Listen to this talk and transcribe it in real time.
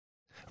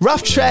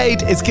Rough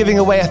Trade is giving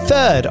away a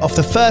third of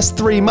the first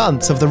 3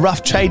 months of the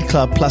Rough Trade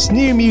Club plus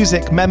new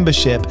music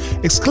membership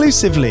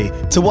exclusively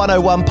to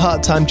 101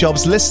 Part-Time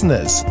Jobs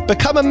listeners.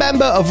 Become a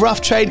member of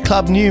Rough Trade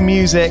Club New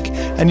Music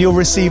and you'll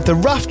receive the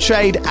Rough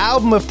Trade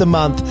Album of the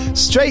Month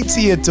straight to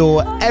your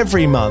door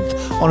every month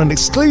on an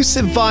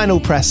exclusive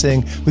vinyl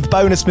pressing with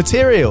bonus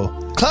material.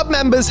 Club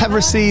members have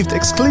received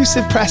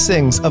exclusive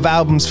pressings of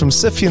albums from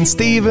Sufjan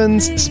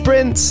Stevens,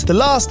 Sprints, The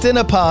Last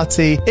Dinner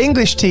Party,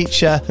 English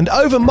Teacher, and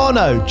Over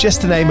Mono,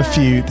 just to name a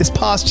few, this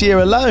past year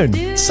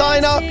alone.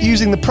 Sign up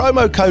using the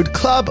promo code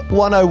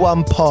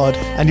CLUB101POD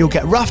and you'll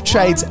get Rough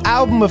Trade's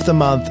Album of the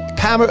Month,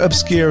 Camera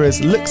Obscura's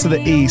Look to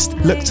the East,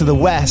 Look to the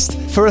West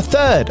for a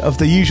third of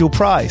the usual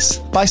price.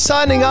 By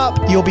signing up,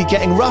 you'll be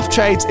getting Rough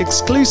Trade's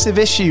exclusive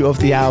issue of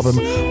the album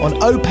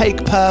on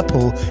opaque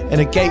purple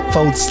in a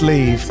gatefold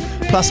sleeve,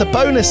 plus a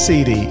bonus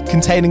CD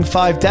containing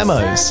 5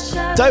 demos.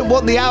 Don't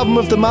want the album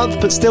of the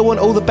month but still want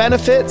all the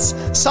benefits?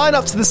 Sign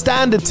up to the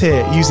standard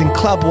tier using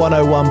Club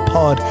 101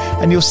 Pod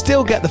and you'll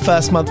still get the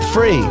first month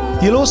free.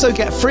 You'll also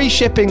get free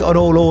shipping on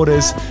all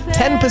orders,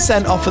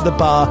 10% off at the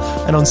bar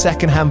and on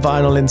secondhand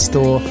vinyl in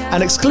store,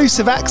 and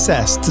exclusive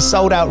access to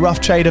sold out Rough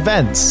Trade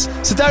events.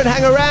 So don't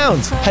hang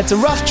around. Head to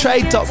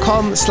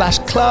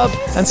roughtrade.com/club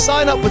and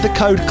sign up with the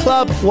code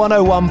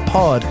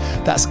CLUB101POD.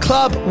 That's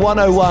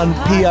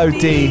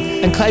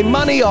CLUB101POD and claim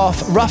money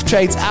off Rough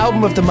Trade's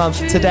Album of the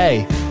Month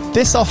today.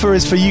 This offer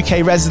is for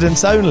UK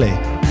residents only.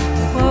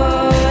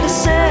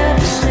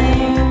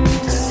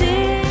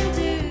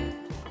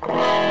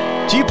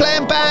 Do you play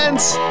in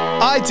bands?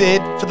 I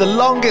did for the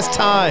longest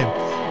time.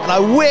 And I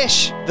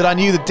wish that I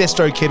knew that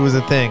DistroKid was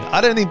a thing.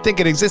 I don't even think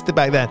it existed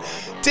back then.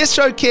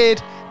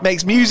 DistroKid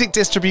makes music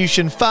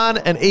distribution fun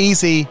and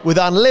easy with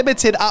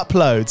unlimited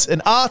uploads, and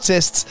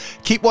artists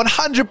keep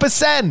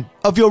 100%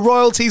 of your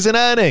royalties and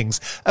earnings.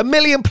 1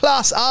 million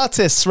plus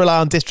artists rely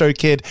on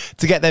DistroKid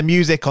to get their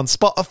music on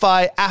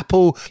Spotify,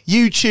 Apple,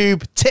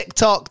 YouTube,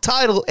 TikTok,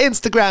 Tidal,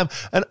 Instagram,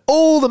 and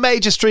all the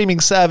major streaming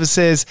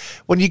services.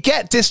 When you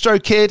get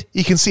DistroKid,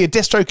 you can see a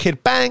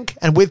DistroKid bank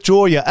and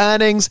withdraw your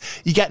earnings.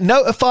 You get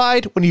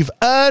notified when you've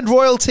earned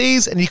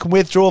royalties and you can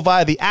withdraw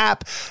via the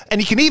app. And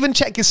you can even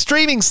check your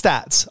streaming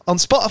stats on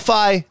Spotify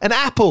and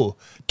Apple.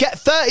 Get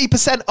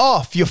 30%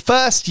 off your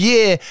first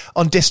year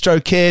on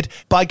DistroKid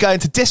by going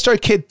to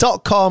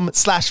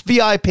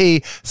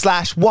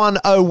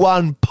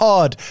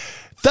distrokid.com/VIP/101pod.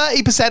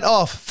 30%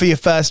 off for your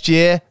first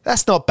year.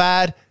 That's not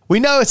bad.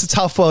 We know it's a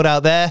tough world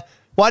out there.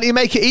 Why don't you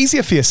make it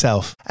easier for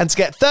yourself? And to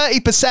get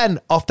 30%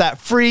 off that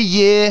free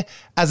year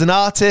as an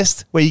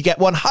artist, where you get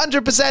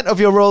 100% of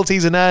your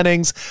royalties and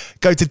earnings,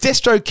 go to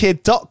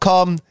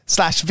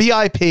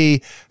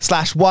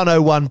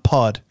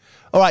distrokid.com/VIP/101pod.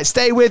 All right,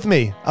 stay with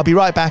me. I'll be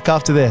right back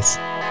after this.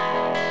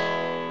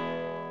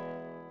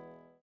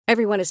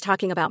 Everyone is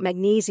talking about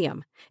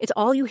magnesium. It's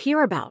all you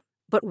hear about.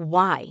 But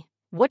why?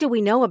 What do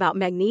we know about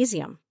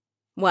magnesium?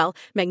 Well,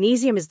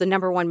 magnesium is the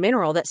 #1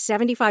 mineral that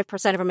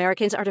 75% of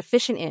Americans are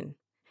deficient in.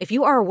 If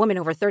you are a woman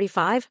over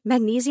 35,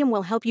 magnesium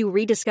will help you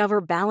rediscover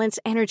balance,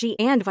 energy,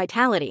 and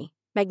vitality.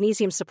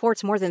 Magnesium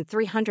supports more than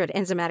 300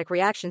 enzymatic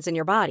reactions in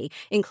your body,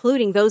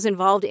 including those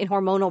involved in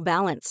hormonal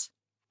balance.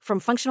 From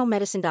functional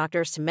medicine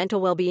doctors to mental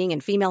well-being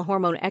and female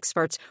hormone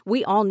experts,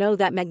 we all know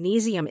that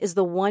magnesium is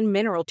the one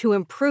mineral to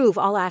improve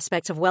all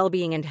aspects of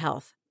well-being and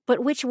health.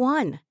 But which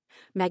one?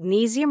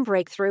 Magnesium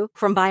Breakthrough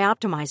from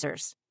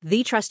Bioptimizers,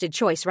 the trusted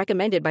choice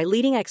recommended by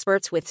leading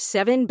experts with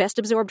 7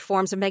 best-absorbed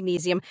forms of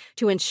magnesium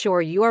to ensure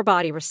your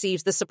body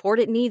receives the support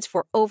it needs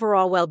for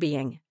overall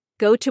well-being.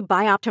 Go to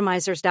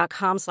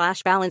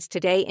bioptimizers.com/balance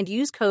today and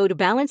use code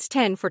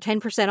BALANCE10 for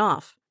 10%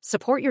 off.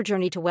 Support your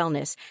journey to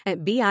wellness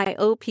at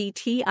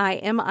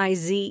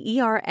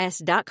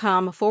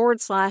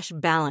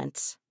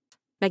bioptimizers.com/balance.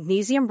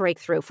 Magnesium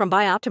Breakthrough from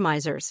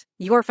Bioptimizers,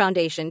 your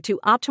foundation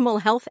to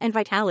optimal health and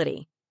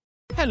vitality.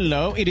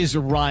 Hello, it is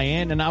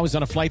Ryan, and I was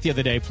on a flight the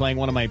other day playing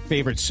one of my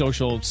favorite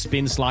social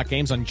spin slot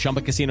games on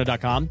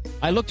ChumbaCasino.com.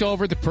 I looked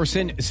over at the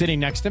person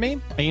sitting next to me,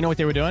 and you know what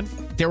they were doing?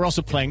 They were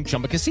also playing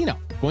Chumba Casino.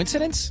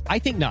 Coincidence? I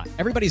think not.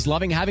 Everybody's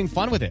loving having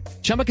fun with it.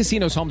 Chumba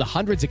Casino is home to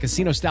hundreds of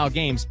casino-style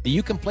games that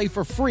you can play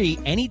for free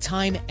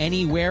anytime,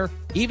 anywhere,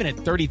 even at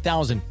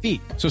 30,000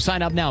 feet. So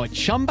sign up now at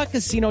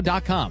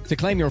ChumbaCasino.com to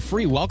claim your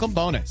free welcome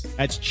bonus.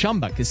 That's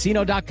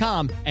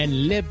ChumbaCasino.com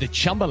and live the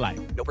Chumba life.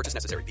 No purchase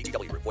necessary.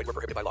 VGW. Void where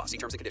prohibited by law. See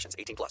terms and conditions.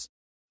 18+.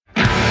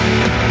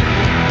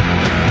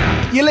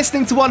 You're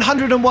listening to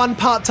 101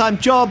 Part-Time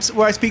Jobs,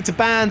 where I speak to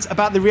bands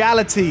about the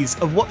realities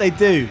of what they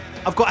do.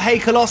 I've got Hey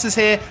Colossus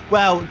here,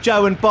 well,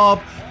 Joe and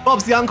Bob.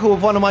 Bob's the uncle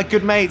of one of my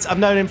good mates. I've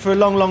known him for a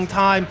long, long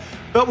time.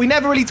 But we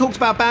never really talked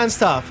about band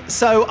stuff.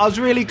 So I was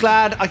really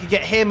glad I could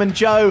get him and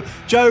Joe.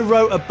 Joe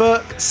wrote a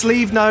book,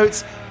 Sleeve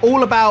Notes,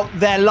 all about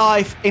their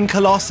life in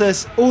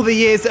Colossus, all the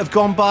years that have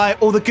gone by,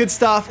 all the good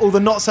stuff, all the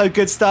not so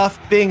good stuff.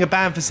 Being a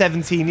band for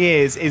 17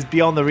 years is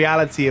beyond the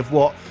reality of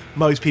what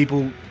most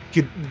people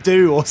could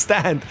do or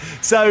stand.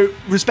 So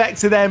respect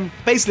to them.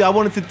 Basically, I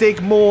wanted to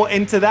dig more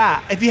into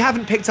that. If you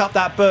haven't picked up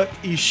that book,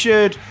 you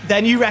should.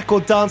 Their new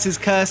record, Dance's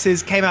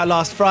Curses, came out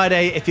last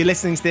Friday. If you're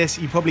listening to this,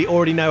 you probably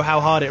already know how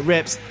hard it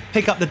rips.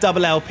 Pick up the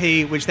double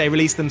LP, which they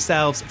released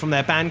themselves from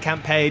their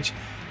Bandcamp page.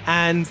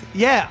 And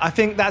yeah, I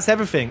think that's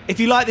everything. If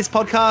you like this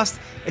podcast,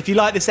 if you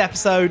like this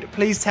episode,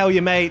 please tell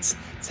your mates,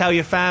 tell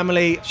your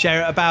family,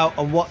 share it about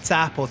on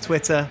WhatsApp or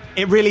Twitter.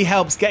 It really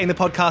helps getting the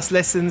podcast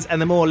listens,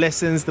 and the more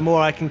listens, the more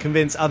I can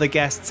convince other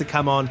guests to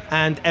come on,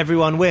 and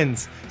everyone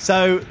wins.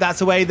 So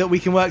that's a way that we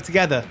can work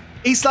together.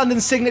 East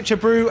London's Signature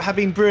Brew have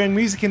been brewing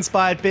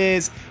music-inspired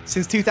beers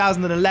since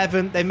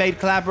 2011. They made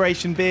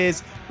collaboration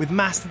beers with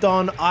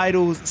Mastodon,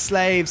 Idols,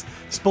 Slaves,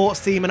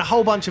 Sports Team, and a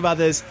whole bunch of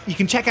others. You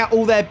can check out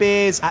all their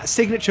beers at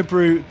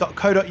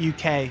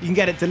signaturebrew.co.uk. You can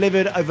get it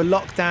delivered over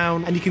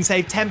lockdown, and you can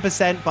save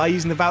 10% by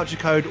using the voucher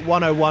code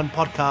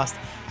 101podcast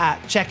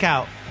at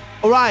checkout.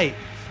 All right,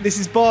 this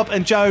is Bob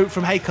and Joe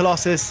from Hey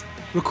Colossus,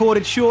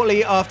 recorded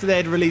shortly after they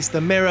had released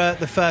The Mirror,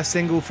 the first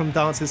single from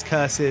Dance's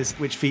Curses,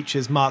 which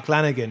features Mark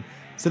Lanegan.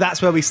 So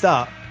that's where we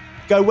start.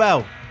 Go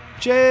well.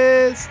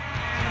 Cheers.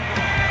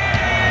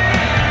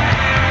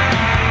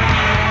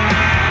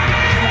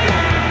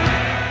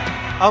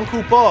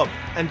 Uncle Bob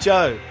and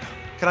Joe.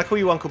 Can I call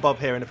you Uncle Bob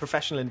here in a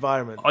professional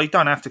environment? Oh, you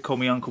don't have to call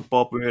me Uncle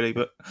Bob, really,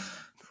 but...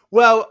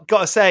 Well,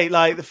 gotta say,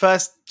 like, the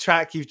first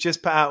track you've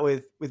just put out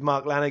with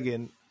Mark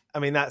Lanegan, I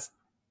mean, that's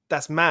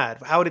mad.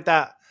 How did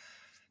that...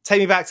 Take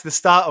me back to the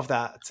start of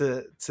that,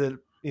 to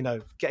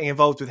getting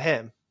involved with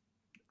him.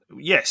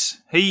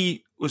 Yes,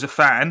 he was a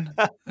fan.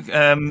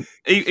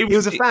 He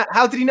was a fan.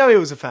 How did he know he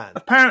was a fan?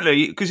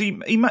 Apparently, because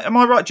am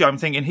I right, Joe? I'm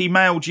thinking he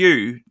mailed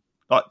you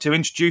to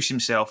introduce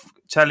himself,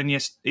 telling you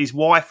his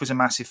wife was a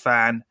massive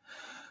fan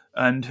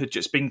and had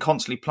just been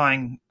constantly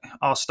playing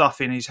our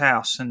stuff in his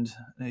house. And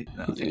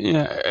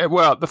yeah,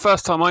 well, the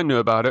first time I knew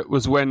about it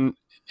was when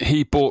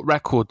he bought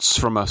records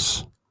from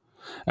us,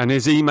 and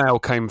his email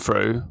came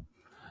through,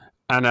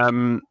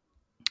 and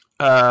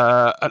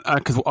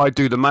because I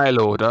do the mail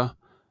order.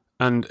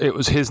 And it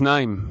was his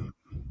name.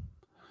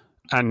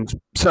 And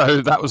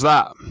so that was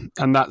that.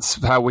 And that's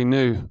how we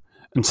knew.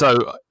 And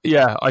so,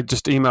 yeah, I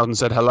just emailed and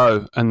said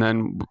hello. And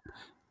then,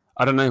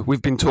 I don't know,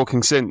 we've been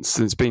talking since.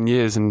 It's been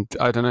years. And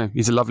I don't know,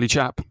 he's a lovely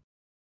chap.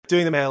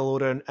 Doing the mail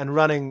order and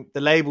running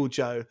the label,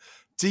 Joe,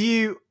 do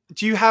you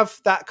have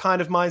that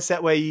kind of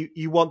mindset where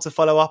you want to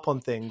follow up on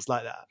things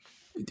like that?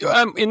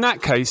 In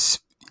that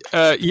case,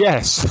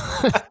 yes.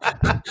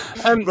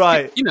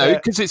 Right.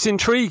 Because it's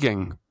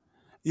intriguing.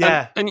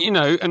 Yeah. And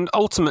and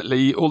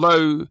ultimately,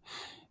 although,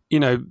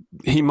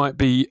 he might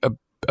be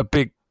a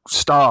big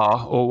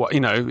star or,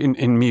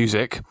 in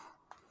music,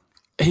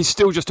 he's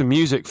still just a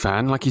music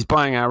fan. Like, he's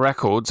buying our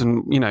records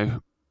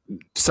and,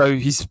 so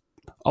he's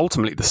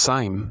ultimately the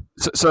same.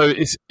 So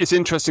it's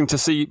interesting to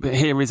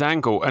hear his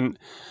angle. And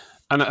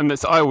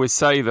I always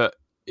say that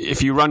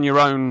if you run your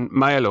own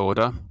mail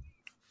order,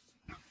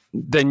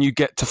 then you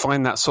get to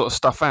find that sort of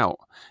stuff out.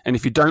 And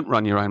if you don't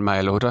run your own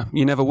mail order,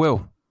 you never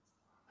will.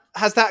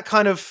 Has that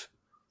kind of,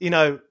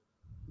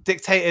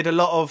 dictated a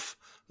lot of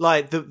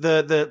like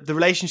the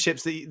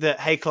relationships that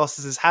Hey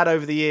Colossus has had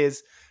over the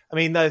years?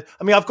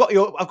 I've got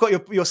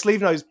your sleeve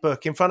notes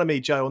book in front of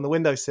me, Joe, on the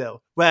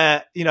windowsill,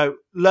 where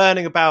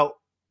learning about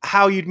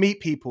how you'd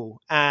meet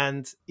people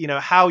and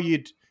how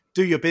you'd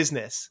do your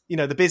business,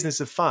 the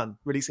business of fun,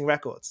 releasing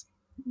records.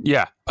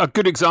 Yeah, a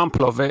good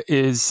example of it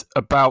is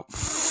about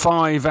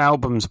 5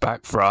 albums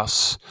back for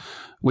us.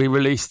 We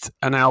released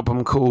an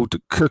album called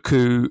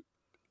Cuckoo.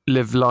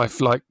 Live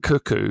Life Like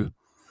Cuckoo,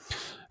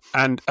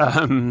 and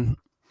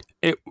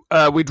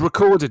we'd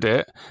recorded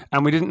it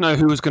and we didn't know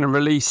who was going to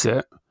release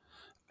it,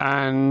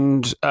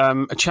 and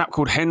a chap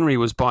called Henry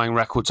was buying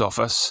records off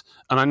us,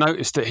 and I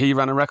noticed that he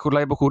ran a record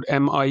label called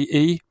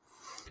MIE,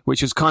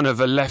 which is kind of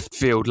a left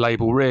field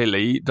label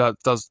really, that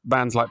does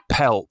bands like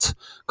Pelt,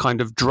 kind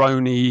of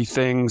droney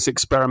things,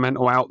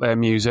 experimental out there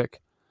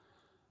music.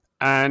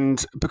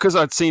 And because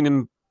I'd seen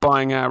him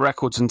buying our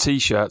records and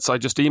t-shirts, I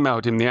just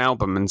emailed him the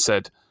album and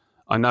said,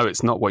 I know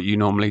it's not what you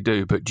normally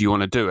do, but do you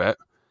want to do it?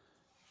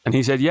 And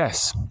he said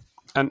yes.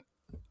 And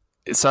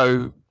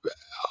so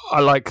I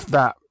like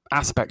that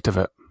aspect of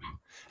it.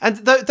 And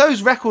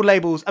those record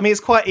labels, it's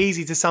quite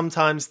easy to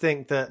sometimes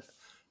think that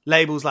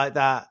labels like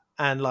that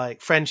and like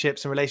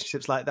friendships and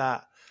relationships like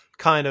that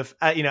kind of,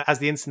 as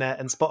the internet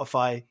and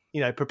Spotify,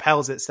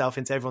 propels itself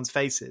into everyone's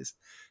faces,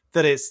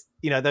 that it's,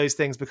 those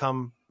things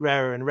become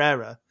rarer and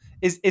rarer.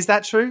 Is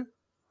that true?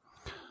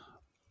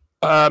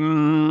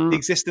 The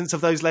existence of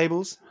those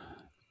labels?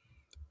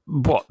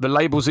 What, the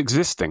labels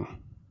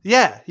existing?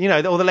 Yeah,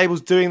 all the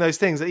labels doing those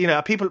things.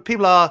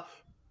 People are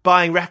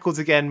buying records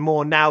again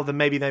more now than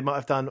maybe they might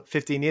have done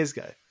 15 years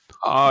ago.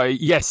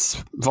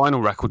 Yes,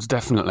 vinyl records,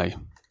 definitely.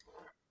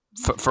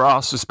 For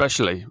us,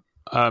 especially.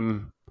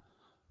 I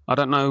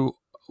don't know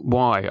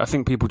why. I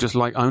think people just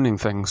like owning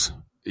things.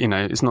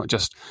 It's not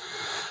just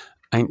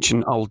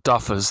ancient old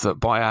duffers that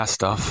buy our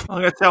stuff.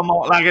 I'm going to tell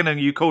Mark Lagan and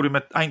you called him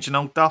an ancient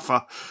old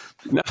duffer.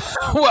 No,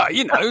 well,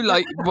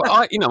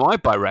 I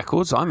buy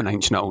records. I'm an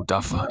ancient old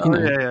duffer.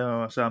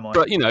 Yeah, so am I.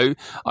 But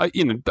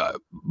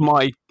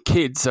my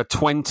kids are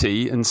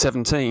 20 and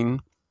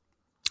 17.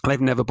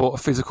 They've never bought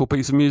a physical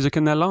piece of music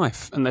in their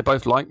life, and they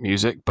both like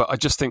music. But I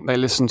just think they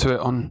listen to it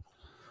on,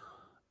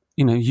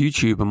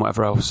 YouTube and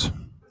whatever else.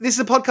 This is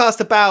a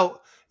podcast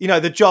about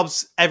the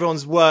jobs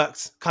everyone's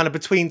worked kind of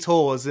between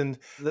tours and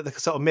the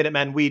sort of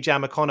Minutemen, We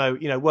Jam,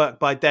 Econo, work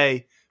by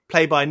day,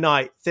 play by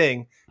night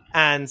thing,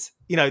 and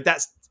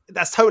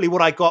that's totally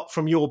what I got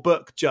from your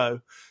book, Joe.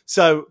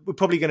 So we're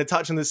probably going to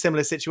touch on the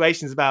similar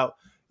situations about,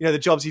 the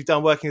jobs you've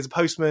done working as a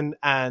postman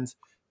and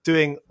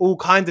doing all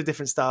kinds of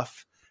different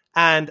stuff.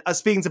 And I was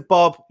speaking to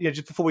Bob,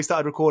 just before we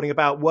started recording,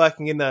 about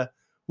working in the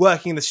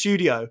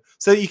studio.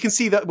 So you can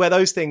see that where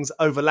those things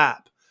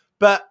overlap.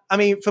 But I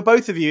mean, for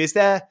both of you, is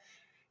there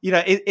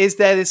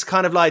this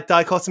kind of like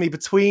dichotomy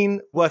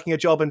between working a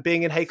job and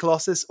being in Hey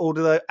Colossus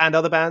and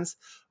other bands?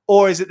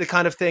 Or is it the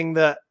kind of thing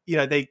that,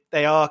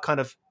 they are kind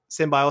of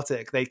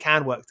symbiotic, they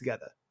can work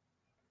together?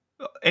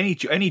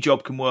 Any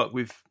job can work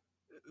with,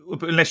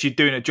 unless you're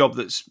doing a job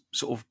that's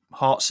sort of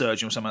heart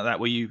surgeon or something like that,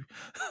 where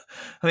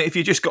if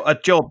you just got a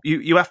job,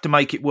 you have to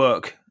make it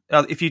work.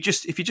 If you're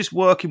just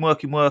working,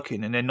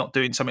 and then not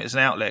doing something as an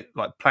outlet,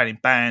 like playing in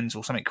bands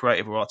or something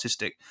creative or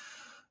artistic,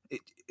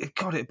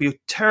 it'd be a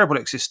terrible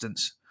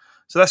existence.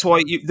 So that's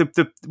why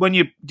when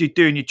you're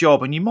doing your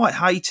job and you might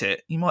hate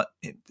it,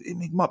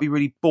 it might be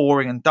really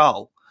boring and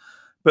dull.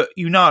 But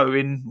not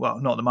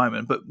at the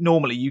moment, but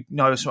normally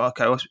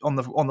okay, on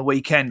the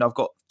weekend I've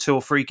got 2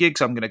 or 3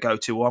 gigs I'm going to go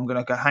to, or I'm going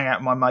to go hang out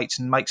with my mates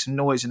and make some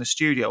noise in the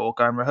studio, or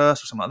go and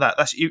rehearse or something like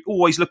that. You're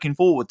always looking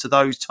forward to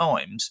those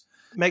times.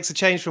 Makes a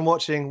change from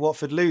watching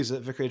Watford lose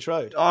at Vicarage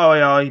Road. Oh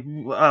yeah,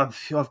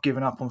 I've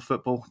given up on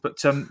football, but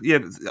yeah,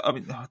 I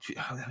mean,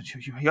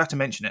 you have to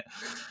mention it.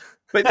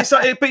 But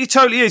it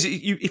totally is.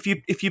 If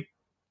you,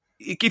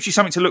 it gives you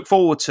something to look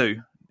forward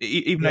to,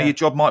 even though your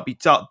job might be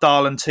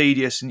dull and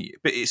tedious,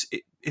 but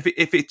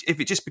if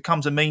it just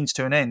becomes a means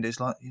to an end, it's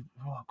like,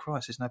 oh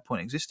Christ, there's no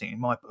point existing in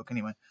my book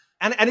anyway.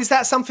 And is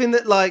that something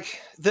that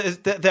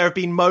that there have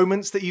been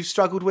moments that you've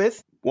struggled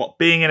with? What,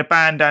 being in a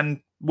band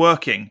and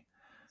working?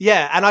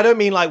 Yeah, and I don't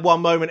mean like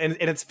one moment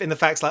in the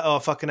facts like, oh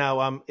fucking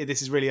hell,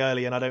 this is really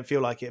early and I don't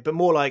feel like it, but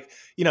more like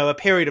a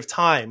period of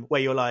time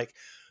where you're like,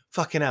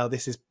 fucking hell,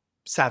 this is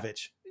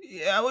savage.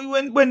 Yeah,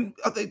 when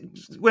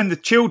the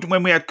children,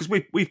 when we had, because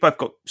we've both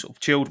got sort of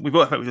children, we've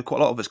quite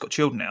a lot of us got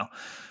children now,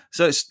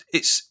 so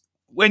it's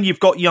when you've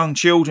got young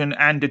children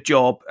and a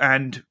job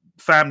and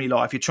family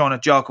life, you're trying to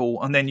juggle,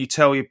 and then you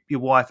tell your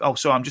wife, oh,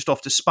 so I'm just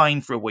off to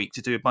Spain for a week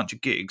to do a bunch of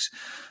gigs.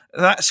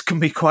 That can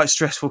be quite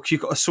stressful, because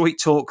you've got to sweet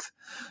talk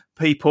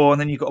people, and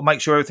then you've got to make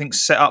sure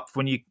everything's set up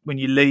when you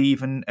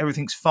leave and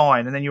everything's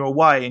fine, and then you're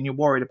away and you're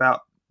worried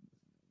about.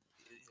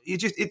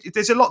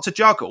 There's a lot to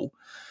juggle,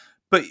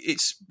 but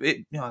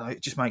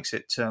it just makes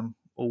it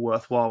all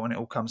worthwhile when it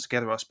all comes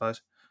together, I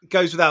suppose. It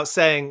goes without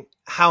saying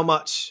how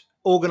much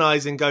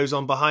organising goes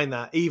on behind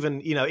that.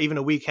 Even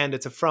a weekender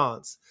to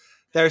France,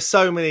 there are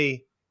so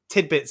many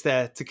tidbits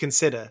there to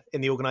consider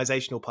in the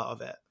organisational part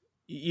of it.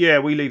 Yeah,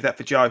 we leave that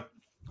for Joe.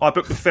 I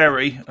book the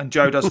ferry and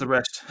Joe does the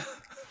rest.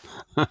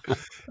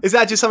 Is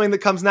that just something that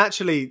comes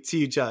naturally to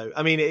you, Joe?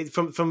 I mean,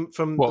 from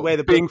the way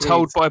the book being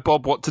told reads, by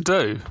Bob what to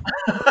do,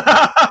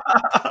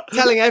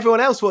 telling everyone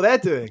else what they're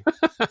doing.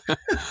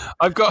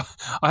 I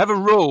have a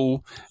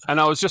rule,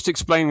 and I was just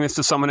explaining this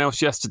to someone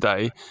else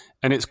yesterday,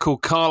 and it's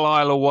called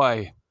Carlisle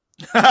Away.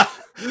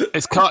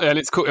 It's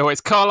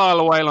Carlisle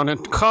Away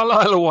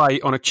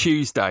on a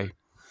Tuesday,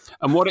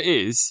 and what it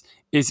is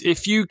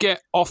if you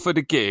get offered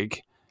a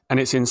gig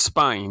and it's in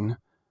Spain,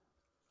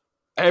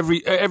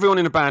 everyone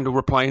in the band will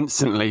reply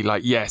instantly,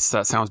 like, yes,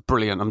 that sounds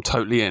brilliant, I'm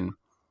totally in.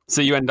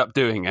 So you end up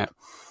doing it.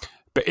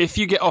 But if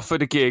you get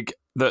offered a gig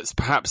that's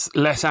perhaps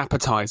less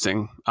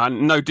appetizing,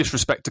 and no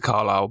disrespect to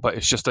Carlisle, but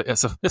it's just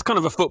it's kind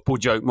of a football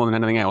joke more than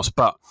anything else.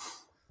 But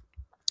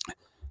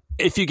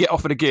if you get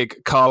offered a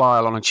gig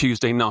Carlisle on a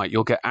Tuesday night,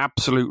 you'll get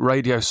absolute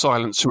radio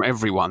silence from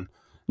everyone.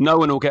 No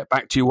one will get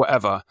back to you,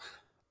 whatever.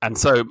 And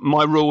so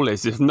my rule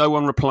is, if no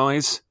one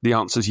replies, the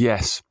answer's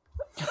yes.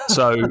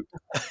 So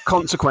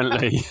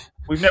consequently,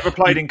 we've never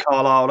played in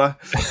Carlisle, though.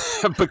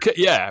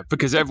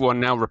 because everyone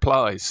now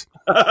replies.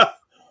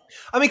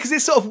 I mean, because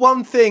it's sort of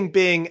one thing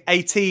being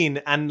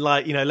 18 and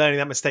learning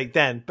that mistake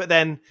then, but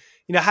then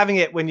having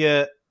it when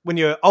you're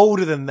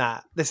older than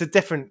that, there's a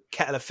different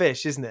kettle of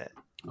fish, isn't it?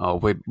 Oh,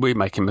 we're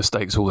making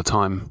mistakes all the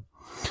time.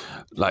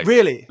 Like,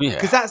 really? Yeah.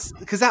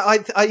 Because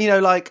I'm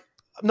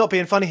not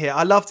being funny here.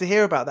 I love to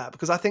hear about that,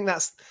 because I think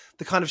that's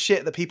the kind of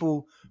shit that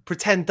people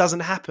pretend doesn't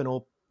happen,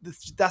 or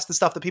that's the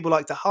stuff that people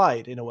like to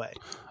hide in a way.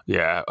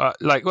 Yeah. I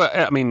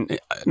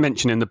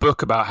mentioned in the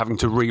book about having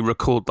to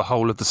re-record the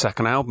whole of the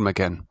second album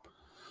again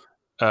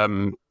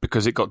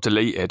because it got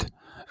deleted,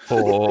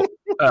 or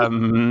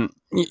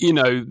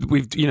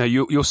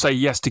you'll say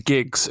yes to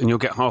gigs and you'll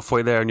get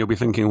halfway there and you'll be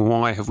thinking,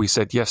 why have we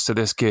said yes to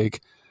this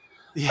gig?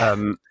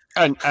 Yeah.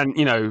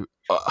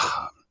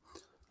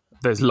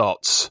 There's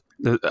lots.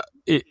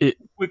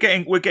 We're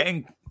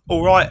getting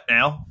all right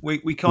now.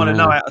 We kind of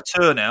know how to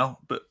tour now,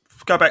 but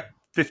go back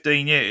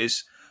 15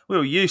 years, we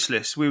were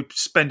useless. We were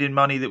spending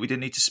money that we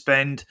didn't need to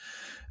spend,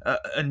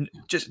 and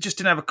just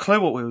didn't have a clue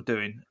what we were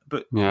doing.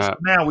 But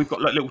now we've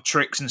got like little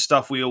tricks and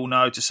stuff we all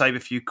know to save a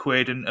few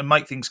quid and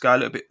make things go a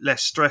little bit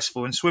less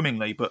stressful and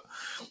swimmingly. But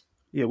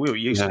yeah, we were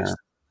useless. Yeah.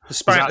 The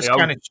Spanish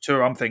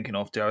tour I'm thinking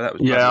of, Joe. That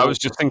was I was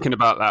just thinking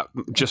about that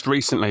just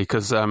recently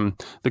because the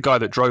guy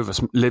that drove us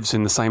lives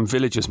in the same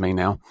village as me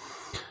now.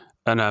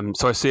 And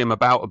so I see him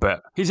about a bit.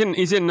 He's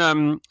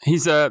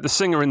the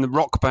singer in the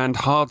rock band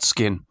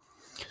Hardskin.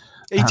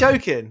 Are you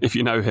joking? If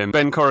you know him.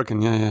 Ben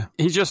Corrigan, yeah.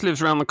 He just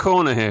lives around the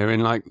corner here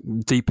in like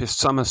deepest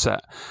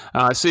Somerset.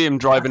 I see him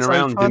driving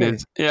around in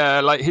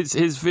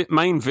his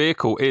main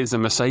vehicle is a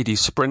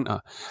Mercedes Sprinter.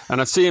 And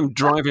I see him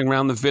driving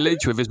around the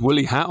village with his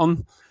woolly hat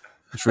on.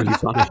 It's really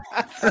funny.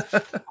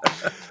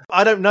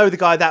 I don't know the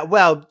guy that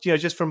well,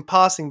 just from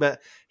passing, but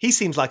he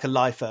seems like a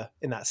lifer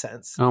in that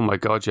sense. Oh my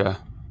God, yeah.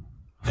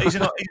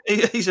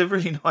 He's a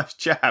really nice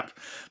chap.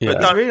 Yeah.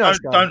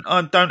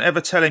 But don't ever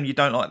tell him you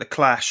don't like the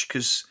Clash,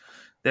 because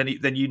then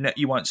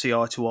you won't see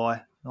eye to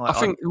eye. I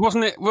think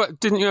wasn't it?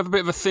 Didn't you have a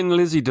bit of a Thin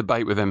Lizzy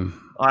debate with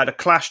him? I had a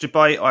Clash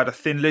debate. I had a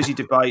Thin Lizzy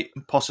debate,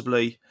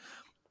 possibly,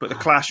 but the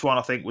Clash one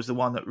I think was the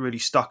one that really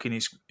stuck in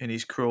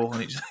his craw.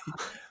 And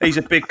he's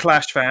a big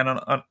Clash fan,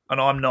 and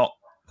I'm not.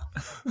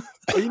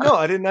 Are you not?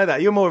 I didn't know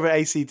that. You're more of an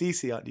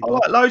AC/DC, aren't you? I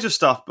like loads of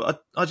stuff,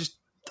 but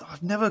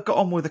I've never got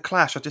on with the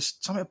Clash.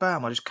 Something about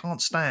them I just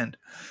can't stand.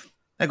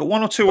 They got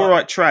one or two all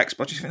right tracks,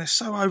 but I just think they're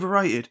so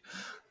overrated.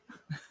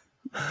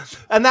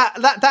 And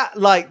that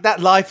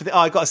life.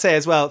 I got to say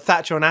as well,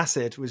 Thatcher on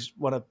Acid was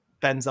one of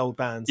Ben's old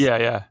bands.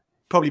 Yeah.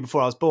 Probably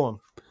before I was born.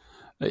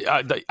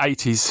 The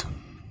 80s.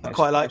 I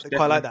quite like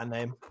that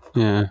name.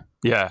 Yeah.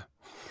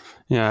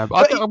 But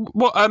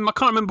I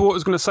can't remember what I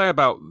was going to say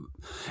about.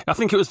 I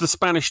think it was the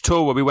Spanish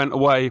tour where we went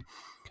away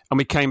and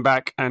we came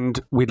back and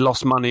we'd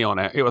lost money on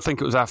it. I think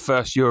it was our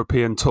first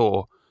European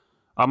tour.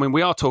 I mean,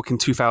 we are talking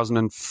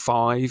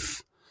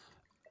 2005,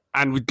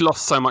 and we'd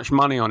lost so much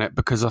money on it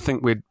because I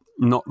think we'd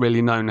not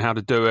really known how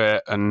to do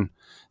it and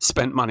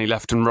spent money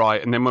left and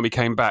right. And then when we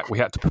came back, we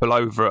had to pull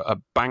over a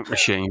bank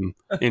machine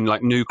in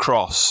like New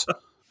Cross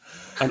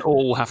and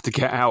all have to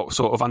get out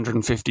sort of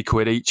 150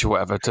 quid each or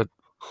whatever to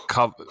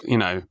cover,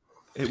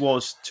 It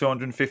was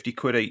 250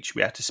 quid each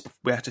we had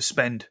to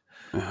spend.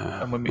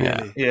 And when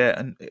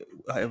and it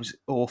was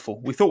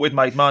awful. We thought we'd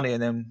made money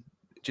and then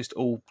just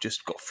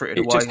got frittered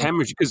away. It just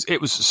hemorrhaged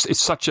because it's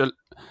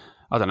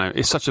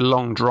such a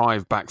long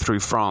drive back through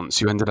France.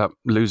 You ended up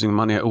losing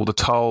money at all the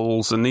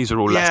tolls, and these are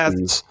all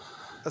lessons.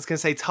 I was going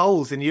to say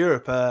tolls in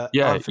Europe are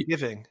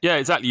unforgiving. Yeah,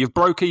 exactly. You've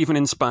broke even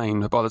in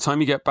Spain. By the time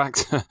you get back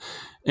to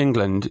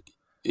England,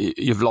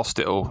 you've lost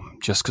it all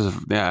just because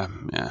of yeah.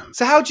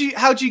 So how do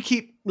you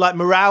keep like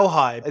morale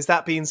high? Has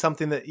that been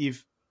something that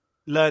you've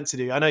learned to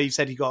do? I know you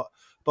said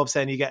Bob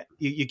saying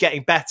you're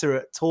getting better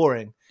at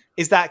touring.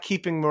 Is that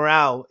keeping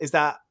morale? Is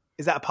that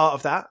a part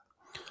of that?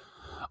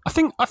 I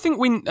think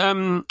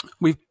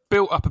we've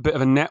built up a bit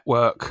of a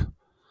network,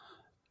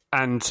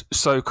 and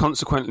so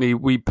consequently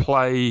we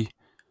play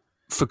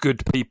for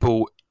good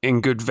people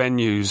in good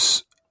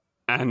venues,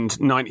 and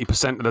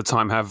 90% of the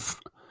time have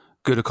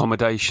good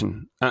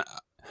accommodation.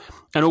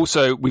 And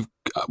also we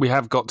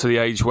have got to the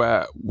age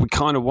where we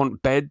kind of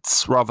want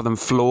beds rather than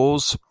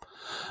floors,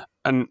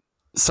 and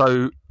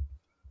so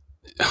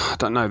I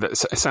don't know, that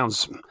it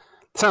sounds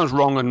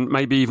wrong and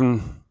maybe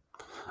even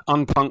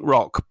unpunk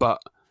rock, but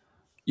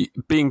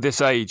being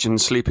this age and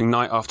sleeping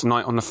night after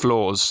night on the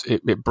floors,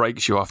 it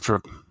breaks you after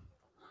a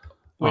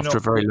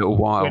very little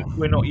while.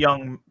 We're not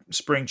young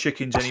spring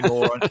chickens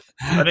anymore,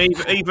 and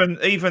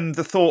even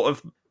the thought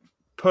of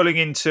pulling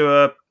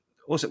into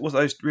was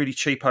those really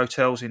cheap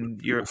hotels in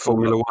Europe,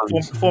 Formula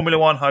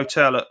One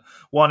hotel at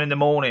 1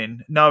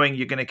 a.m, knowing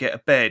you're going to get a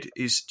bed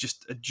is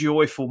just a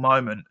joyful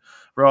moment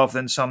rather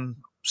than some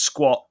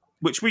squat,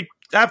 which we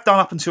have done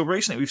up until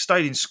recently. We've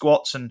stayed in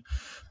squats and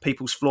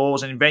people's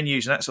floors and in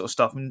venues and that sort of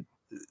stuff.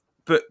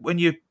 But when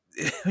the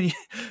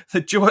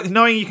joy,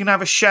 knowing you can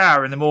have a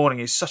shower in the morning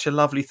is such a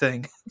lovely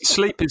thing.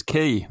 Sleep is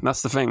key.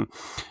 That's the thing.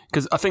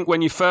 Because I think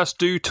when you first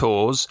do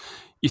tours,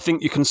 you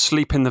think you can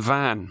sleep in the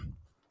van.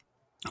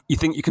 You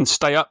think you can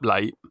stay up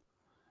late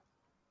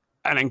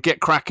and then get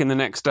cracking the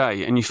next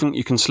day, and you think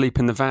you can sleep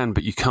in the van,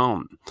 but you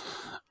can't.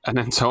 And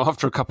then so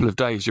after a couple of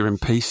days, you're in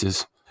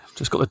pieces.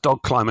 Just got the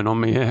dog climbing on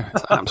me here.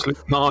 It's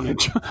absolute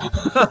carnage.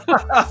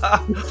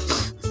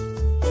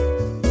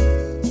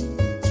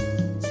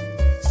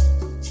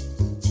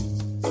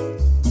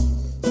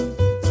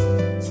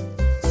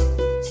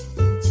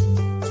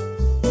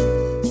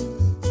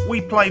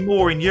 We play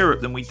more in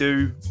Europe than we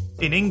do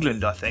in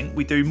England. I think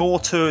we do more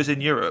tours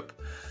in Europe,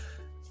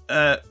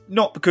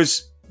 not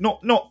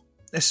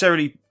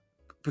necessarily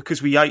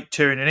because we hate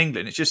touring in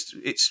England. It's just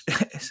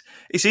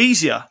it's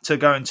easier to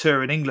go and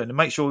tour in England and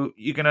make sure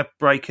you're going to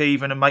break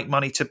even and make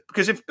money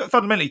because if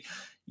fundamentally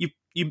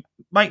you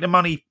make the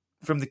money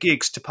from the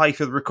gigs to pay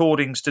for the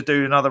recordings to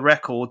do another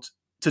record,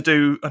 to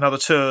do another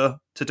tour,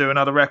 to do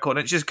another record.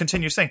 It's just a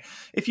continuous thing.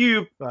 If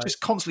you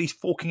just constantly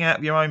forking out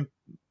of your own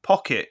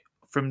pocket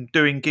from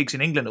doing gigs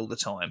in England all the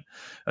time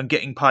and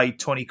getting paid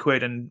 20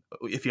 quid, and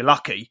if you're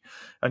lucky,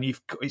 and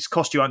it's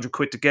cost you 100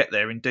 quid to get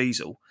there in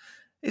diesel,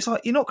 it's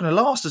like you're not going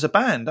to last as a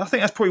band. I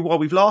think that's probably why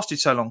we've lasted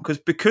so long,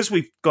 because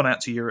we've gone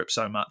out to Europe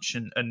so much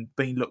and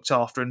been looked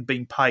after and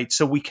been paid,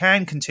 so we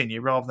can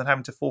continue rather than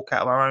having to fork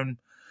out of our own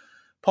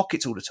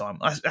pockets all the time.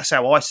 That's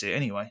how I see it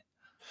anyway.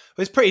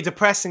 It's pretty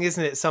depressing,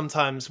 isn't it,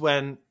 sometimes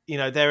when,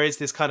 there is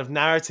this kind of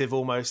narrative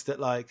almost that,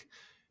 like,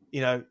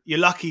 you're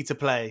lucky to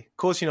play. Of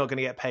course you're not going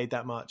to get paid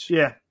that much.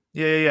 Yeah.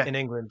 In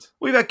England.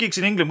 We've had gigs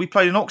in England. We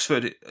played in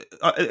Oxford.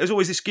 There's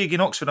always this gig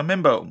in Oxford, I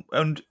remember.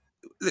 And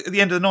at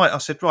the end of the night, I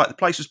said, right, the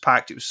place was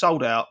packed. It was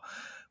sold out.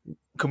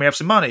 Can we have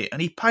some money?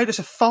 And he paid us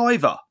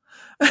 £5.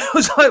 I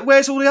was like,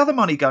 where's all the other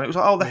money going? It was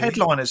like, the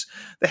headliners.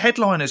 The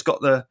headliners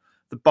got the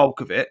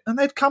bulk of it. And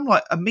they'd come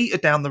like a metre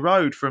down the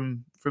road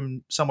from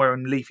somewhere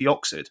in leafy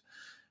Oxford.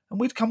 And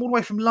we'd come all the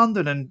way from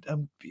London, and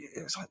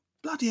it was like,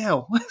 bloody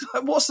hell,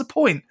 what's the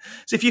point?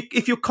 So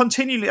if you're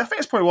continually, I think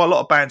that's probably why a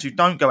lot of bands who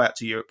don't go out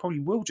to Europe probably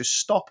will just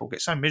stop or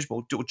get so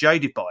miserable or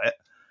jaded by it.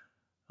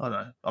 I don't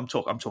know. I'm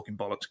talking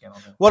bollocks again.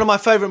 One of my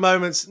favourite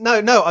moments.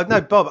 No,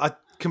 Bob, I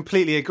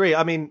completely agree.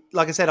 I mean,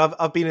 like I said,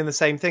 I've been in the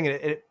same thing, and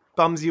it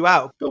bums you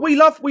out. But we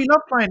love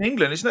playing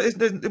England.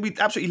 We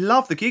absolutely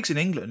love the gigs in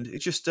England.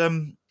 It's just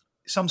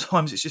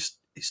sometimes it's just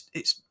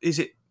is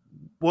it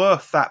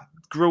worth that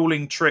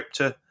grueling trip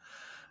to?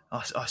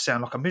 I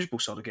sound like a miserable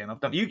sod again. I've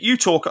done. You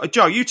talk,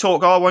 Joe. You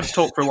talk. I won't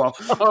talk for a while.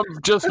 I'm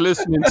just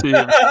listening to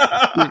you.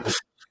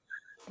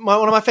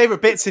 One of my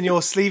favourite bits in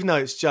your sleeve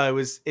notes, Joe,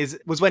 was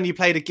when you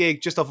played a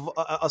gig just off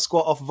a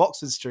squat off of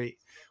Oxford Street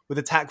with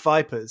Attack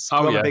Vipers, who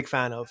I'm a big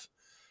fan of,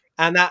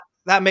 and that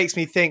makes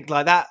me think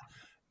like that.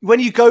 When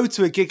you go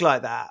to a gig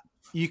like that,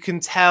 you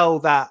can tell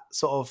that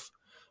sort of,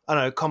 I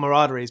don't know,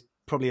 camaraderie is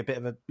probably a bit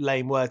of a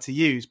lame word to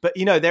use, but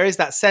there is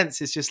that sense.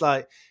 It's just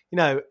like,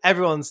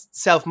 everyone's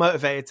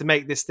self-motivated to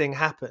make this thing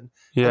happen.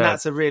 Yeah. And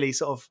that's a really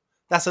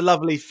that's a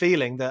lovely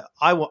feeling that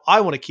I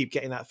want to keep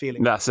getting that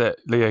feeling. That's it.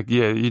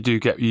 Yeah, you do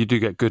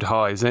get good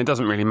highs, and it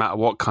doesn't really matter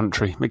what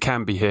country. It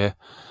can be here.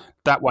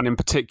 That one in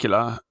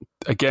particular,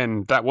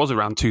 again, that was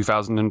around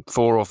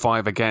 2004 or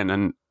 5 again,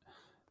 and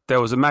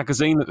there was a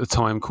magazine at the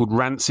time called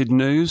Rancid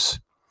News.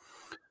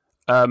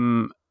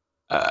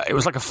 It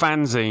was like a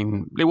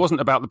fanzine. It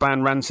wasn't about the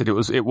band Rancid. It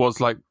was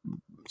like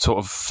sort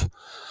of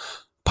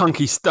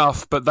punky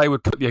stuff, but they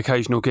would put the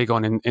occasional gig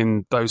on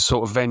in those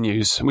sort of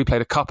venues. And we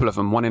played a couple of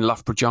them, one in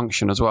Loughborough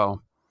Junction as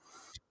well.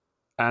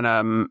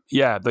 And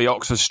the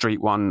Oxford Street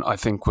one, I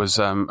think, was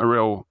it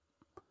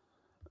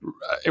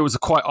was a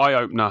quite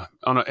eye-opener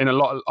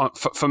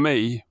for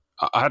me.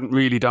 I hadn't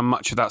really done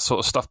much of that sort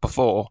of stuff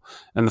before.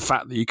 And the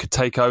fact that you could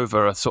take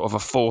over a sort of a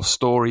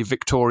 4-story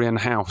Victorian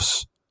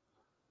house,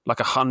 like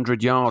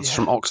 100 yards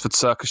from Oxford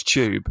Circus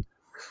Tube,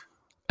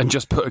 and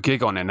just put a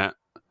gig on in it.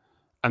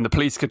 And the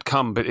police could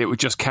come, but it would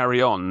just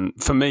carry on.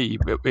 For me,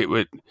 it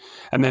would.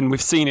 And then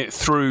we've seen it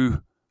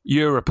through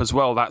Europe as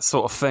well, that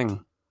sort of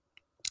thing.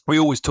 We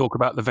always talk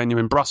about the venue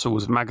in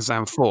Brussels,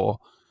 Magazine 4,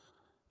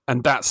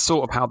 and that's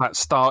sort of how that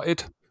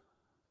started.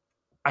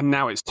 And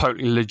now it's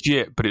totally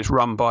legit, but it's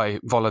run by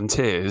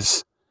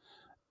volunteers.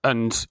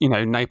 And,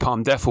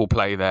 Napalm Death will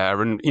play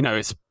there. And,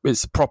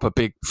 it's a proper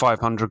big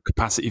 500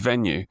 capacity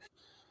venue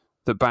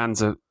that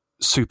bands are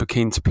super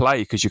keen to play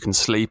because you can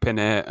sleep in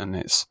it, and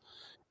it's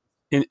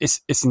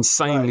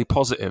insanely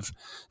positive.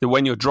 That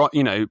when you're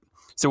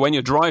when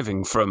you're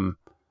driving from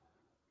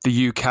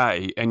the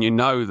UK and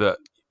that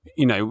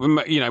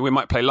we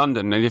might play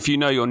London, and if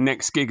your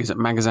next gig is at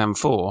Magazine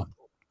 4,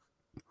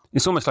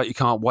 it's almost like you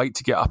can't wait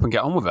to get up and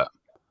get on with it.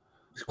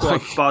 It's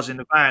quite a buzz in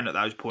the van at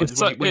those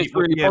points.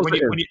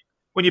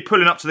 When you're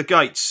pulling up to the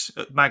gates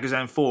at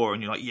Magazine 4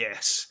 and you're like,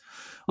 yes,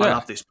 I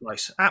love this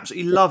place.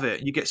 Absolutely love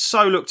it. You get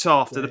so looked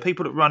after. Yeah. The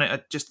people that run it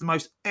are just the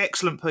most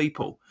excellent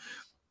people.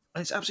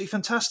 And it's absolutely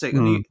fantastic.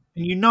 And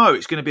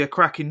it's going to be a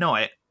cracking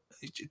night.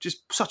 It's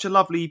just such a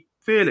lovely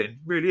feeling. It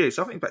really is.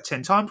 I think about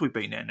 10 times we've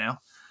been there now.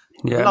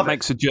 Yeah, it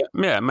makes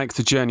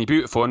the journey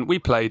beautiful. And we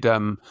played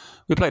a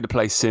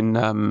place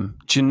in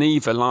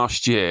Geneva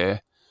last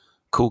year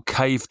called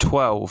Cave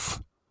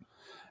 12.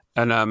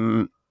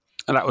 And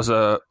that was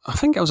a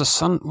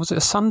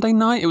Sunday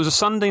night? It was a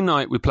Sunday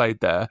night we played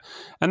there.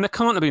 And there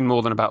can't have been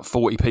more than about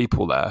 40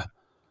 people there.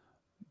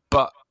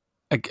 But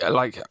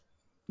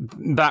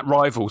that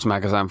rivals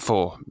Magazine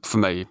 4 for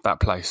me,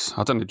 that place.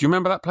 I don't know. Do you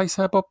remember that place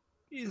there, Bob?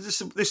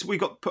 This we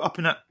got put up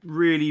in that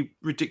really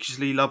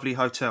ridiculously lovely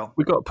hotel.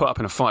 We got put up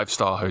in a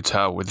 5-star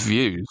hotel with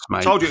views, mate.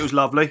 I told you it was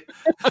lovely.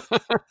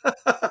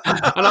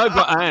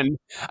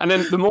 and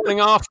then the morning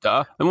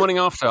after,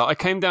 I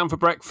came down for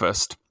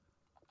breakfast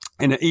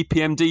in an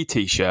EPMD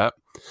t-shirt,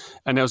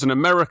 and there was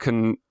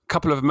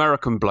couple of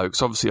American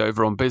blokes, obviously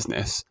over on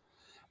business,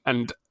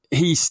 and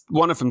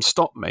one of them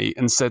stopped me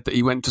and said that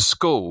he went to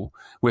school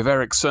with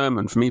Eric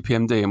Sermon from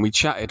EPMD, and we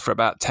chatted for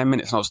about 10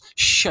 minutes, and I was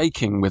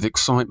shaking with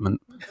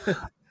excitement.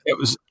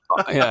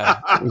 Yeah,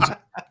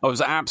 I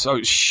was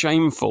absolutely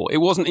shameful. It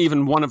wasn't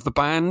even one of the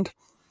band,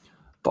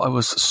 but I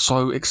was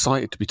so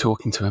excited to be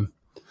talking to him.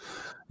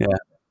 Yeah.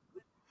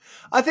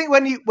 I think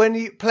when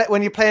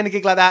you're playing a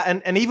gig like that,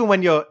 and even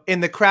when you're in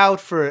the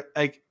crowd for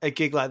a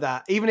gig like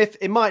that, even if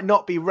it might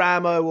not be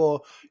Ramo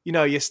or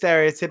your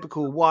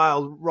stereotypical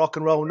wild rock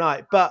and roll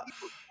night, but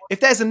if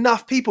there's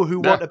enough people who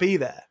want to be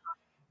there,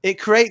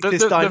 it creates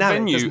this dynamic.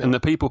 The venue and the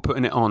people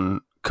putting it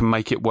on can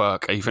make it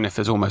work, even if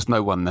there's almost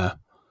no one there.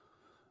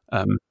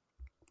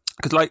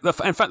 Because,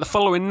 in fact, the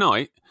following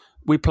night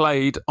we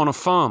played on a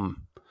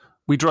farm.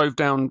 We drove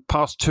down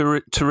past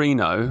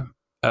Torino.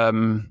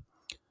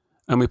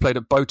 And we played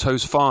at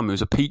Boto's farm,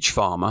 who's a peach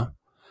farmer.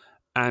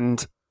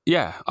 And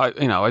yeah, I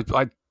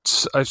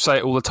say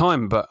it all the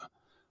time, but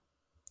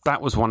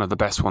that was one of the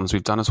best ones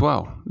we've done as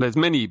well. There's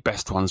many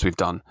best ones we've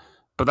done,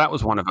 but that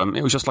was one of them.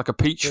 It was just like a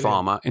peach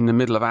farmer in the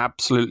middle of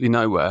absolutely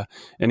nowhere,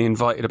 and he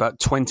invited about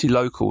 20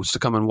 locals to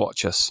come and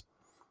watch us.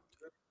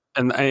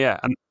 And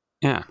and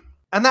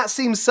that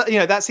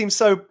seems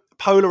so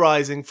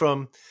polarizing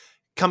from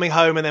coming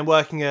home and then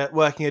working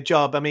a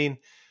job. I mean,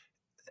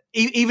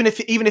 even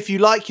if you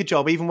like your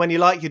job, even when you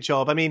like your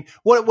job, I mean,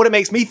 what it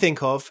makes me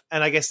think of,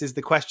 and I guess is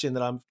the question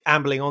that I'm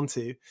ambling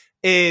onto,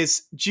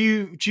 is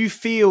do you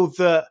feel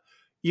that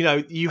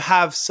you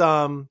have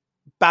some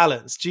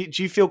balance? Do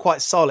you feel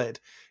quite solid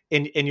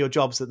in your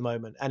jobs at the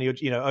moment, and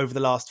over the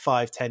last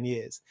 5-10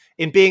 years,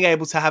 in being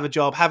able to have a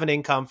job, have an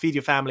income, feed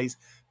your families,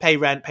 pay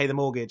rent, pay the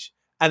mortgage,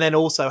 and then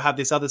also have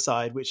this other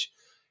side, which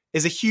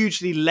is a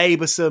hugely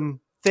laboursome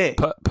thing?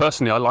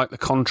 Personally, I like the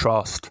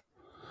contrast.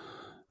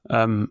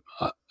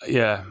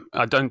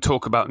 I don't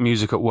talk about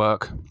music at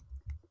work,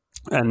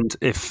 and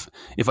if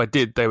I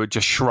did, they would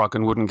just shrug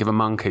and wouldn't give a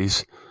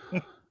monkeys.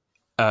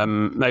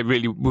 They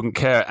really wouldn't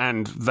care,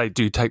 and they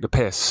do take the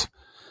piss.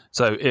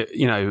 So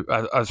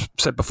as I've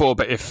said before,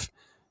 but if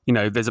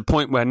there's a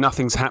point where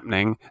nothing's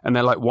happening, and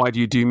they're like, "Why do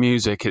you do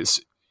music?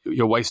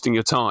 You're wasting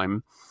your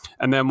time."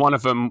 And then one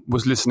of them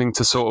was listening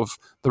to sort of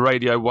the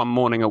radio one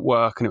morning at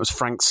work, and it was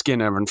Frank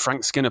Skinner, and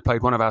Frank Skinner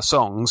played one of our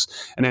songs,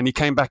 and then he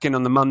came back in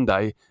on the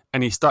Monday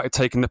and he started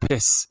taking the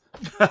piss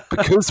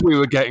because we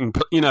were getting,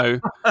 but I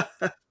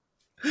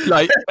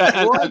like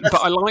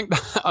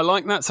that. I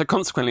like that. So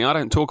consequently, I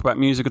don't talk about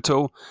music at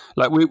all.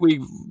 Like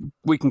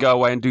we can go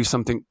away and do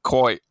something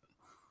quite,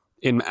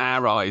 in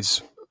our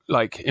eyes,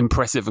 like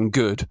impressive and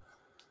good,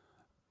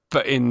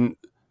 but in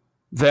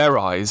their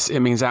eyes,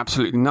 it means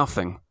absolutely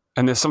nothing.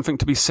 And there's something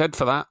to be said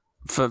for that,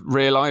 for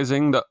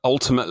realizing that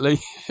ultimately,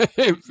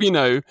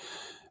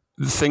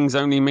 things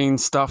only mean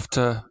stuff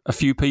to a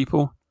few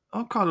people.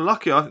 I'm kind of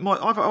lucky. I've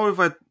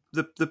had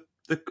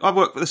I've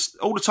worked for this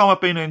all the time I've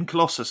been in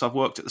Colossus. I've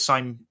worked at the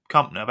same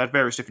company. I've had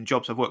various different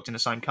jobs. I've worked in the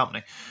same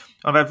company.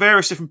 I've had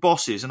various different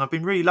bosses, and I've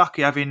been really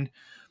lucky having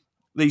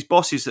these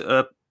bosses that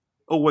are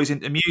always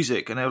into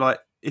music. And they're like,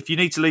 if you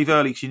need to leave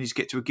early because you need to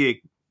get to a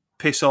gig,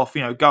 piss off.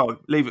 Go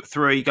leave at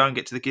 3, go and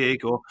get to the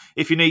gig. Or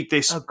if you need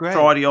this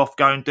Friday off,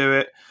 go and do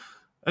it.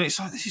 And it's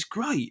like, this is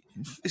great.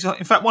 It's like,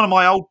 in fact, one of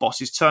my old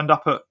bosses turned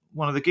up at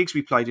one of the gigs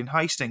we played in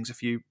Hastings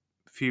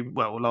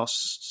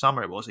last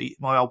summer it was.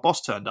 My old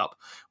boss turned up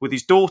with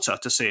his daughter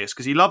to see us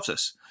because he loves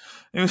us.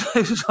 It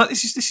was like,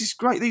 this is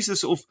great. These are the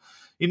sort of,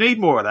 you need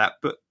more of that.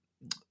 But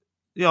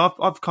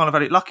I've kind of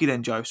had it lucky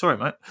then, Joe. Sorry,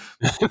 mate.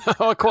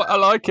 I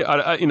like it.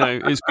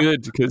 It's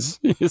good because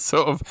it's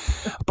sort of.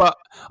 But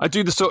I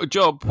do the sort of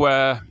job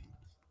where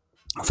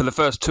for the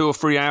first 2 or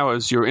 3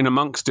 hours you're in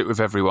amongst it with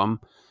everyone,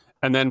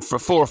 and then for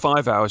 4 or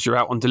 5 hours you're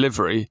out on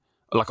delivery,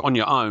 like on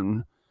your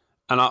own,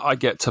 and I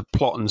get to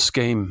plot and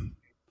scheme.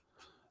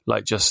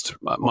 Like just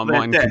my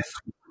mind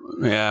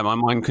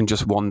can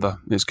just wander.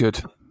 It's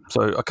good.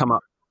 So I come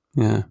up.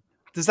 Yeah.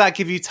 Does that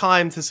give you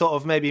time to sort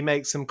of maybe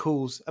make some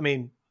calls? I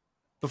mean,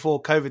 before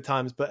COVID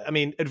times, but I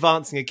mean,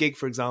 advancing a gig,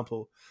 for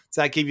example, does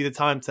that give you the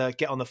time to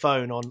get on the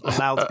phone on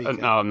loudspeaker?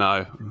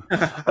 No.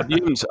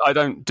 I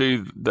don't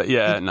do that.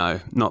 Yeah, no,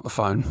 not the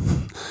phone.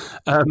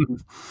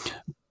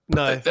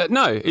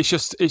 No, it's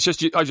just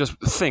I just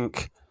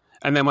think.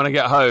 And then when I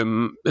get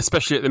home,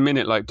 especially at the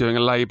minute, like doing a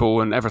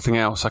label and everything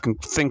else, I can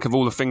think of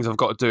all the things I've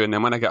got to do. And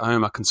then when I get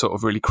home, I can sort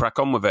of really crack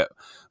on with it.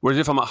 Whereas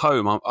if I'm at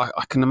home,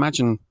 I can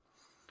imagine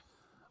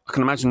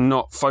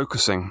not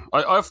focusing.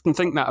 I often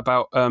think that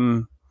about, I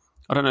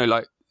don't know,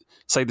 like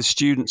say the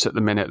students at the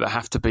minute that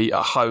have to be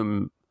at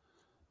home,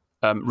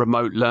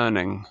 remote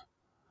learning.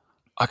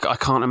 I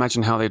can't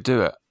imagine how they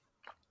do it.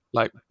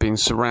 Like being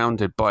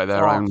surrounded by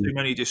their own. Too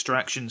many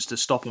distractions to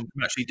stop them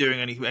from actually doing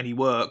any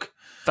work.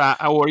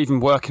 That, or even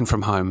working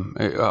from home,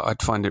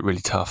 I'd find it really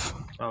tough.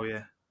 Oh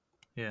yeah.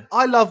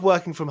 I love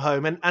working from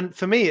home, and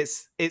for me,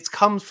 it's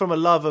comes from a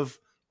love of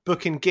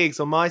booking gigs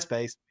on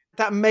MySpace.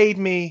 That made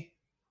me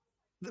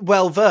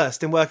well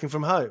versed in working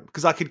from home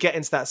because I could get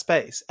into that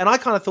space, and I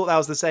kind of thought that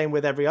was the same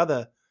with every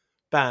other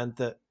band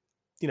that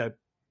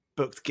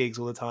booked gigs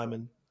all the time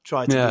and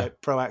tried to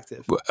be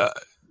proactive.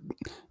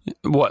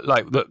 What,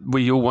 like that?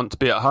 We all want to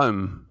be at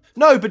home.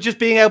 No, but just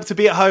being able to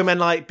be at home and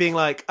like being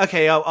like,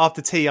 okay,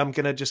 after tea, I'm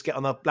gonna just get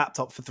on the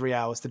laptop for 3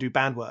 hours to do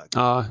band work.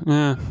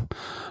 Yeah.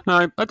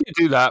 No, I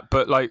do that,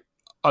 but like,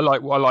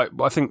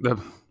 I think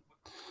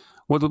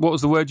what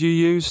was the word you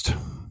used?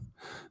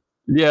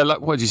 Yeah, like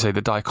what did you say?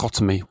 The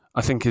dichotomy,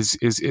 I think,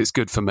 is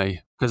good for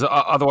me, because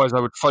otherwise I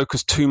would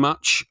focus too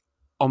much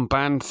on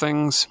band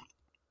things.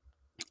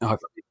 I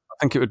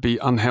think it would be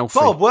unhealthy.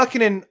 Bob,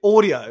 working in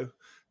audio,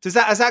 has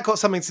that got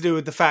something to do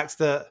with the fact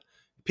that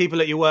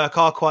people at your work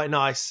are quite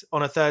nice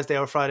on a Thursday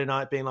or a Friday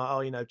night, being like,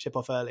 oh, chip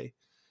off early?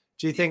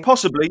 Do you think?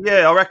 Possibly,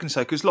 yeah, I reckon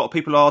so, because a lot of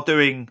people are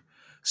doing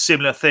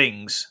similar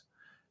things.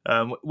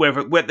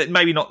 Whether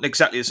maybe not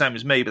exactly the same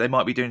as me, but they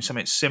might be doing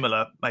something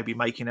similar, maybe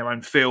making their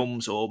own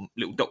films or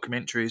little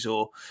documentaries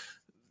or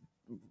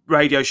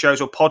radio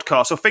shows or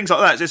podcasts or things like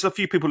that. There's a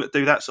few people that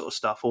do that sort of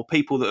stuff, or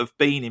people that have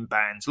been in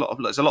bands.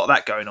 There's a lot of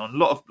that going on. A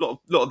lot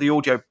of the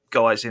audio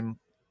guys in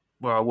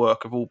where I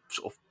work have all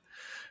sort of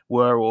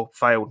were or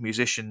failed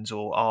musicians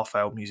or are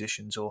failed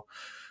musicians or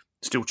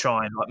still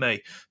trying like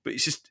me. But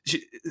it's just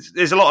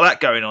there's a lot of that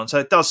going on, so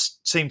it does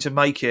seem to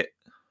make it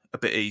a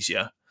bit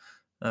easier.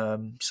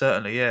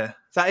 Certainly, yeah.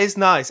 That is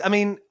nice. I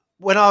mean,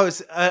 when I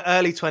was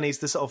early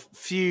 20s, the sort of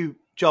few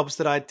jobs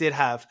that I did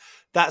have,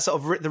 that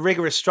sort of the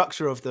rigorous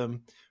structure of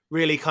them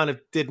really kind of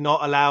did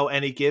not allow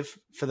any give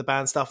for the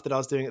band stuff that I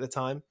was doing at the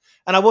time.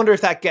 And I wonder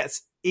if that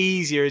gets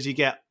easier as you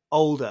get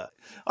older.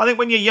 I think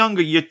when you're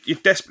younger, you're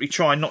desperately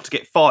trying not to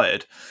get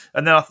fired.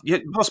 And then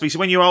possibly, so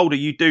when you're older,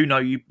 you do know,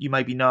 you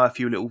maybe know a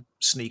few little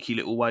sneaky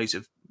little ways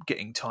of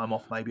getting time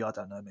off. Maybe, I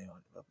don't know.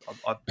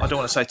 I don't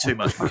want to say too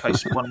much in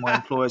case one of my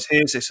employers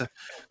hears this,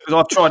 because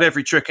I've tried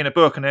every trick in a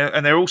book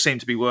and they all seem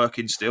to be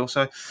working still.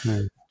 So,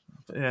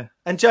 yeah.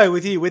 And Joe,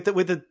 with you, with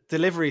the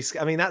deliveries,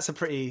 I mean, that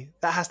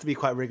has to be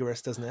quite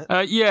rigorous, doesn't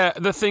it? Yeah.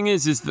 The thing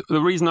is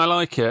the reason I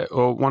like it,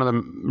 or one of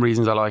the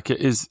reasons I like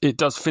it, is it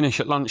does finish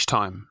at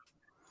lunchtime.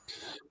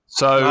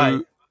 So,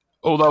 right.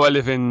 Although I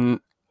live in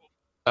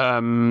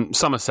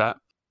Somerset,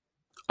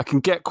 I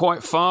can get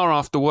quite far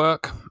after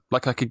work.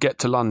 Like I could get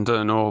to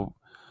London, or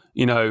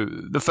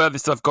the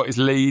furthest I've got is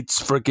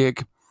Leeds for a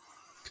gig.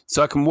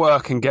 So I can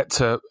work and get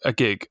to a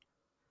gig.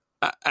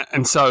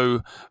 And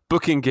so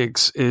booking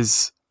gigs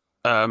is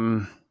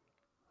kind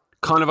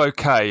of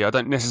okay. I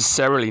don't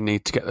necessarily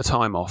need to get the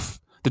time off.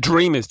 The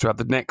dream is to have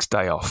the next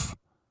day off.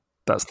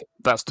 That's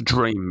the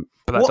dream,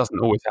 but that doesn't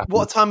always happen.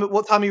 What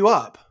time are you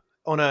up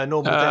on a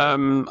normal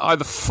day?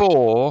 Either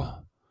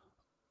 4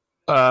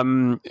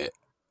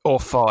 or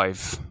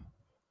 5.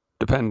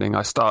 Depending,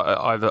 I start at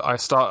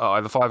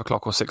either 5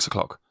 o'clock or 6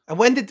 o'clock. And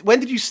when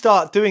did you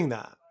start doing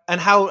that?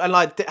 And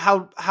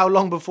how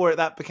long before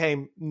that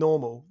became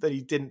normal, that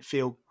you didn't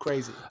feel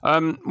crazy?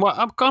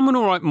 Well, I'm an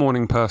all right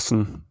morning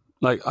person.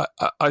 Like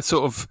I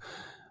sort of,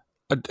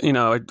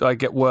 I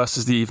get worse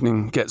as the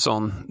evening gets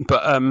on.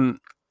 But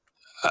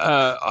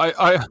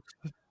I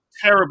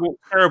terrible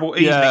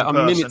evening. Yeah, I'm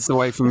person. Minutes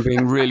away from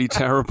being really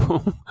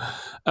terrible.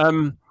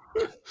 I've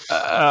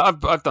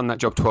done that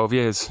job 12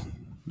 years.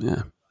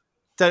 Yeah.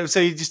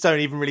 So you just don't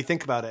even really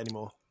think about it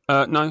anymore?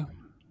 No.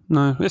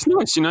 It's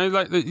nice,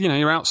 like,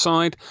 you're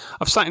outside.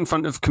 I've sat in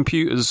front of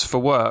computers for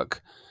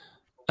work,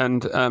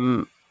 and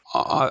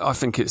I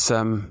think it's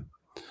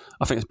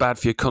bad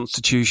for your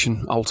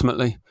constitution,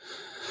 ultimately.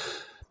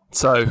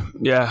 So,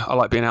 yeah, I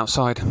like being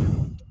outside.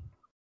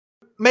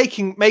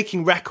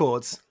 Making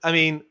records, I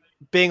mean,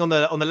 being on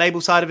the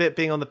label side of it,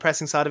 being on the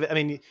pressing side of it, I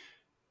mean,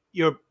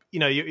 you're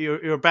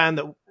a band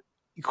that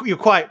you're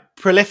quite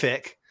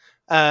prolific.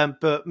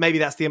 But maybe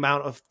that's the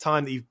amount of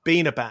time that you've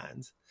been a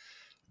band.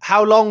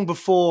 How long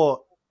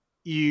before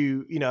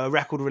a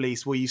record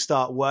release will you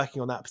start working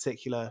on that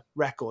particular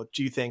record,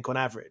 do you think, on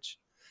average?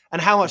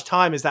 And how much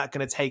time is that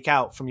going to take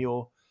out from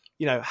your,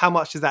 how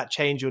much does that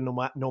change your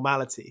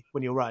normality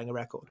when you're writing a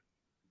record?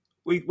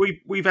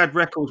 We've had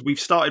records. We've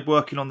started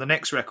working on the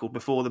next record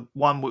before the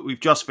one we've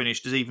just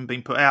finished has even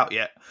been put out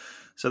yet.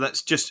 So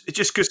it's just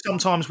because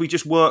sometimes we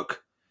just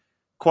work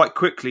quite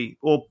quickly,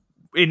 or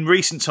in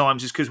recent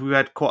times is because we've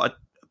had quite a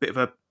bit of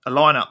a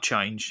lineup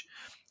change.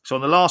 So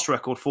on the last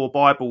record, 4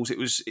 Bibles,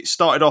 it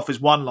started off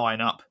as one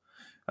lineup,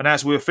 and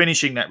as we were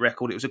finishing that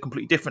record, it was a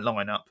completely different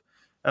lineup.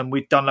 And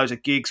we'd done loads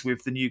of gigs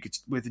with the new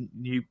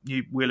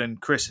Will and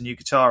Chris, the new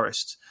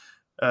guitarists,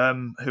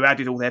 who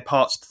added all their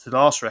parts to the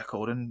last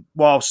record. And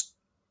whilst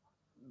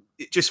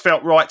it just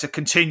felt right to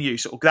continue,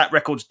 sort of that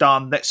record's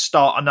done, let's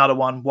start another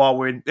one while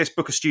let's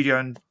book a studio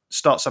and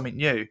start something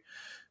new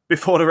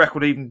before the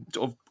record even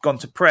sort of gone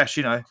to press.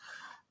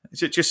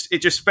 It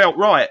just felt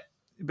right.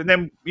 But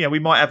then, we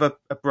might have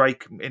a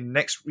break in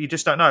next. You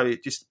just don't know.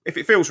 If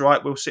it feels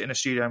right, we'll sit in a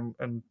studio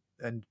and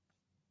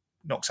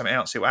knock something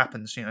out, see what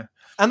happens.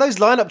 And those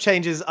lineup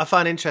changes I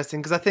find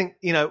interesting, because I think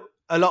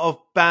a lot of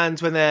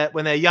bands when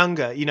they're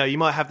younger, you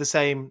might have the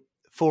same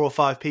 4 or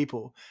 5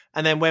 people,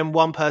 and then when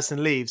one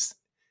person leaves,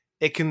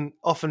 it can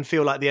often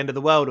feel like the end of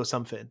the world or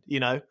something.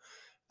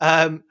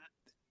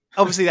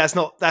 Obviously, that's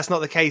not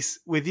the case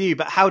with you.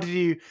 But how do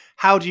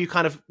you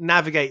kind of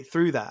navigate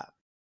through that?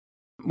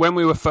 When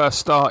we were first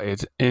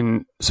started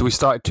so we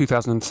started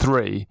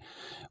 2003,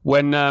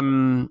 when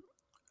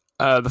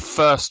the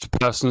first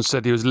person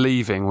said he was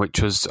leaving,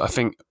 which was, I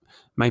think,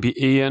 maybe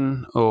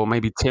Ian or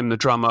maybe Tim, the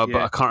drummer,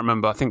 but I can't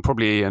remember. I think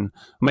probably Ian.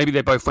 Maybe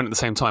they both went at the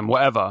same time,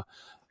 whatever.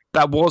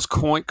 That was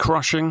quite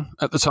crushing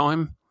at the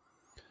time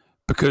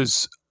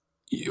because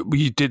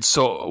you did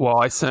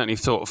I certainly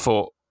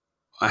thought,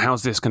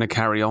 how's this going to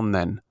carry on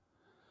then?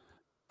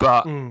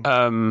 But it's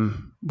a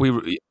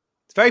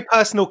very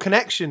personal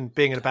connection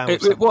being in a band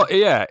with someone.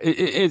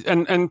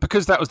 and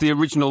because that was the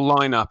original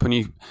lineup, and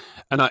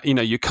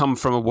you come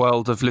from a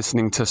world of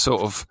listening to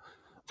sort of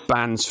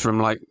bands from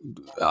like,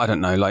 I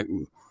don't know, like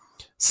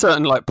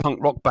certain like punk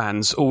rock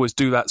bands always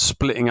do that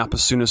splitting up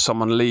as soon as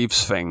someone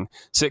leaves thing.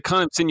 So it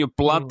kind of it's in your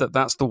blood that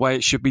that's the way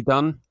it should be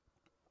done.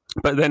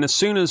 But then as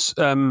soon as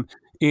Ian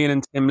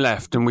and Tim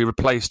left and we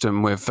replaced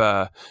them with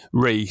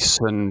Reese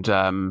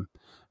and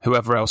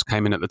whoever else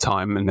came in at the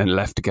time and then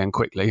left again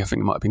quickly. I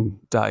think it might have been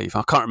Dave.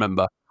 I can't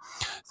remember.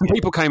 Some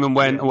people came and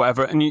went or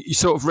whatever, and you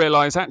sort of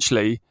realise,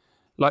 actually,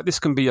 like this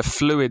can be a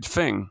fluid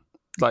thing.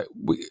 Like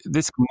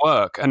this can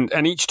work.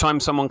 And each time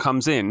someone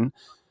comes in,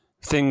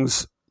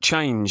 things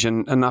change,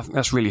 and I think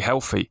that's really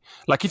healthy.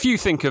 Like if you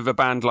think of a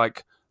band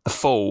like The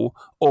Fall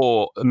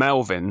or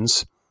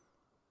Melvins,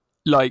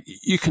 like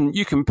you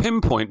can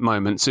pinpoint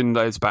moments in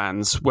those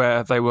bands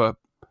where they were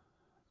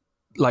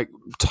like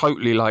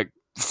totally like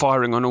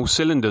firing on all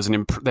cylinders,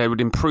 and they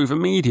would improve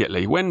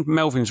immediately. When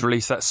Melvins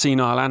released that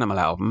Senile Animal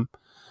album,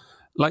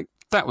 like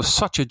that was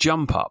such a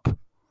jump up.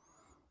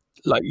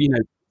 Like, you know,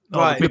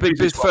 right,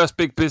 the first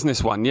big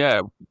business one,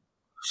 the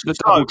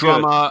double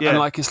drummer, and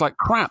like it's like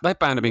crap. That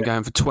band have been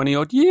going for 20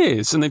 odd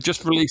years, and they've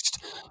just released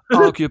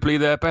arguably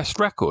their best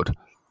record.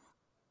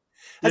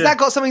 Has that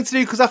got something to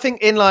do? Because I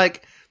think in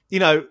like, you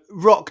know,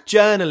 rock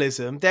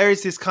journalism, there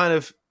is this kind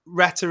of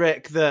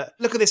rhetoric that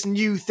look at this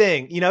new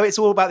thing, you know, it's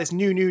all about this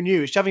new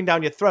it's shoving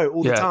down your throat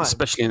all the time,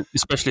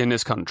 especially in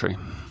this country.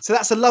 So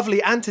that's a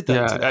lovely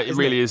antidote to that, it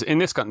really is. In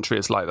this country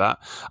it's like that.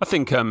 I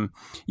think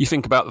you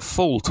think about The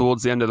Fall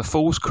towards the end of The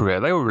Fall's career,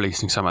 they were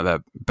releasing some of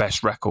their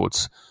best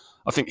records.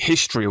 I think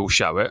history will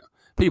show it.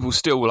 People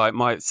still like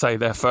might say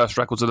their first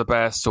records are the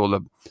best, or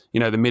the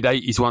mid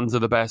 80s ones are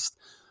the best,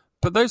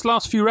 but those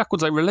last few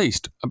records they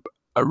released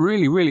are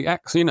really, really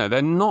excellent. You know,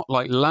 they're not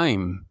like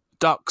lame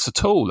ducks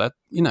at all. They're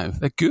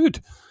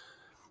good.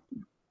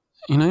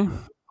 You know,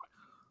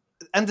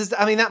 and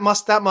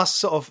that must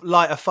sort of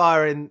light a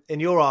fire in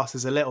your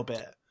asses a little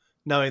bit,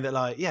 knowing that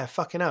like, yeah,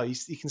 fucking hell,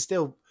 you can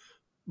still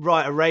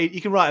write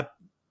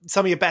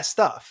some of your best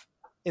stuff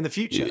in the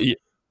future.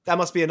 That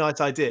must be a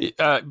nice idea.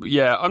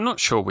 I'm not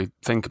sure we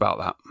think about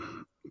that,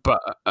 but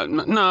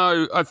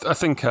no, I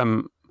think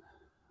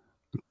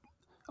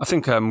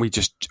we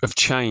just have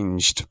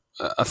changed.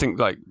 I think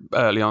like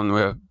early on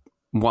we were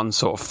one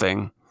sort of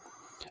thing.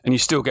 And you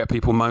still get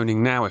people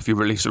moaning now if you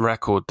release a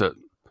record that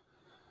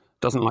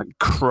doesn't like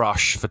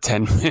crush for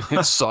 10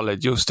 minutes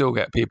solid. You'll still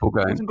get people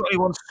going. It hasn't got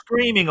anyone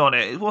screaming on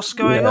it. What's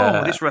going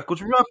on? This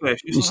record's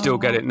rubbish. You still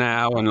get it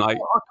now, and like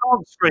I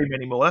can't scream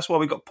anymore. That's why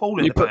we got Paul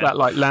in. You put that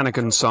like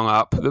Lanigan song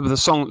up. The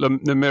song,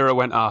 the Mirror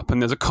went up,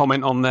 and there's a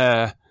comment on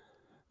there.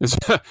 There's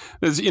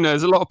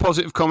a lot of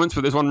positive comments,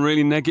 but there's one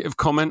really negative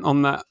comment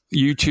on that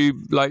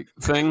YouTube like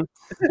thing,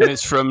 and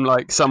it's from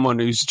like someone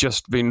who's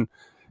just been,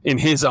 in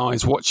his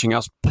eyes, watching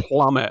us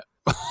plummet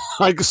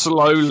like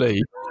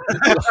slowly,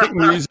 like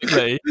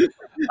musically,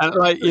 and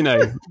like, you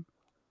know,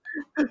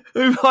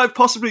 who I've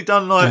possibly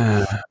done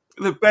like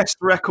the best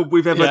record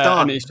we've ever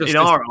done in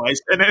our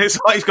eyes, and then it's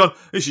like he's gone,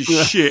 this is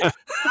shit.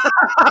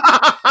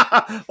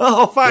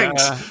 Oh,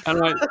 thanks. Yeah. And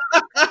like,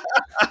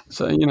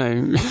 so you know,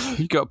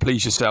 you got to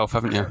please yourself,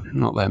 haven't you?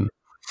 Not them.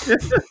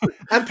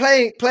 And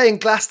playing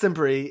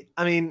Glastonbury,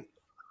 I mean,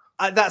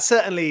 that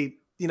certainly,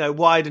 you know,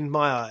 widened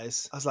my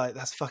eyes. I was like,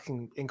 that's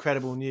fucking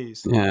incredible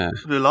news. Yeah.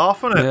 You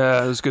laugh on it.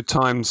 Yeah, it was good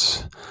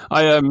times.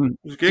 I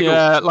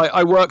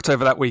worked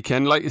over that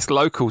weekend. Like, it's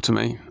local to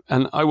me,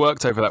 and I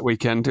worked over that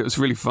weekend. It was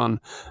really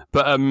fun.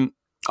 But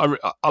I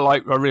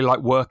really like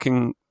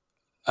working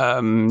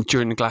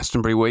during the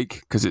Glastonbury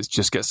week because it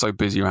just gets so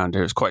busy around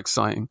here. It's quite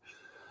exciting.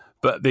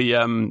 But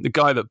the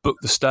guy that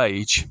booked the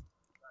stage,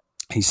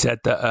 he said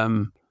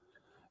that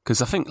because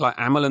I think like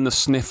Amyl and the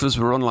Sniffers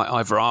were on like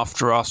either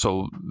after us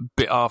or a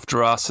bit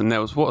after us, and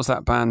there was, what was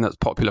that band that's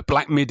popular?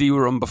 Black Midi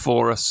were on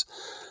before us,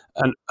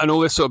 and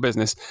all this sort of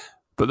business.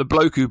 But the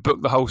bloke who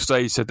booked the whole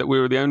stage said that we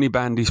were the only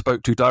band he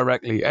spoke to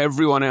directly.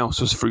 Everyone else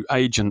was through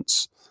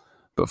agents,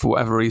 but for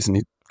whatever reason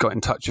he got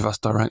in touch with us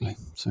directly.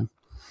 So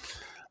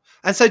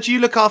do you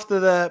look after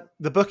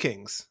the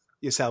bookings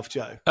yourself,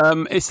 Joe?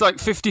 It's like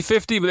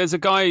 50-50, but there's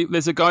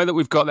a guy that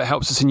we've got that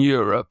helps us in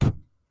Europe.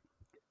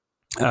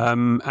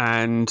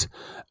 And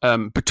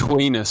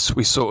between us,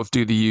 we sort of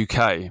do the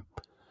UK.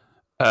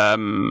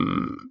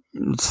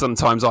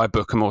 Sometimes I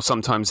book him, or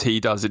sometimes he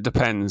does. It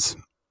depends.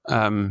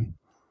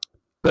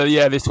 But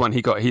yeah, this guy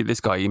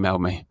emailed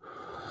me.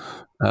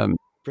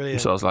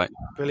 Brilliant. So I was like,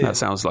 that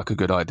sounds like a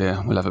good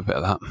idea. We'll have a bit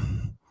of that.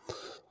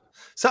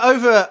 So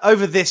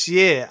over this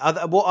year,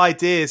 what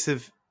ideas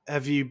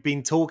have you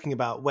been talking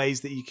about?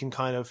 Ways that you can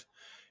kind of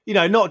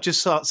not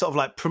just sort of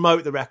like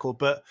promote the record,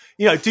 but,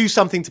 do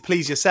something to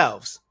please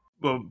yourselves?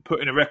 Well,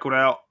 putting a record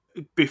out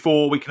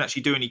before we can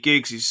actually do any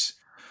gigs is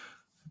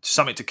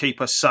something to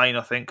keep us sane,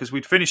 I think, because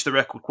we'd finished the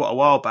record quite a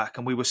while back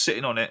and we were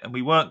sitting on it and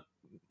we weren't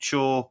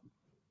sure.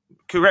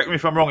 Correct me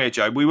if I'm wrong here,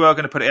 Joe. We were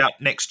going to put it out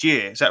next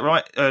year. Is that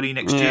right? Early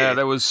next year? Yeah,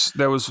 there was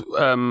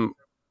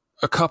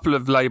a couple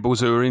of labels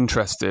who were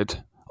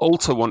interested.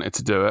 Alta wanted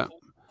to do it,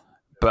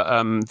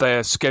 but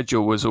their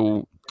schedule was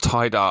all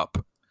tied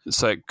up,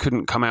 so it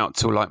couldn't come out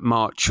till like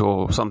March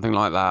or something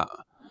like that.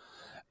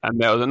 And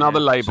there was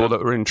another label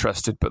that were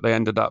interested, but they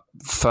ended up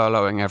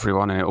furloughing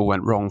everyone and it all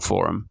went wrong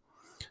for them.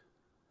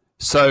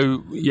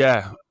 So,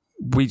 yeah,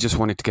 we just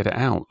wanted to get it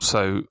out.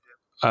 So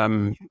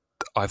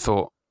I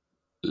thought,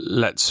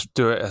 let's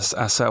do it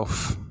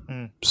ourselves.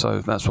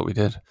 So that's what we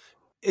did.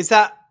 Is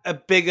that a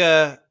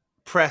bigger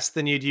press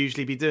than you'd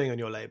usually be doing on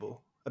your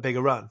label? A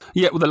bigger run?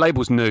 Yeah, well, the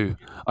label's new.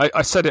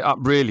 I set it up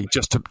really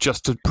just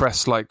to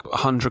press like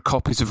 100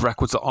 copies of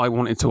records that I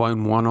wanted to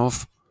own one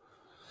of.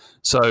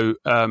 So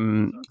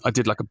I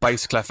did like a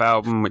bass clef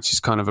album, which is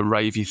kind of a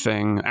ravey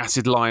thing.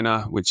 Acid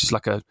Liner, which is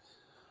like a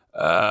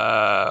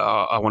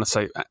I want to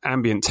say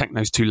ambient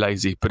techno's too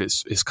lazy, but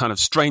it's kind of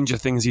Stranger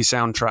Thingsy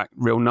soundtrack,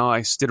 real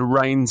nice. Did a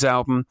Rains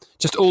album,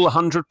 just all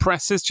 100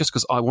 presses, just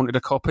because I wanted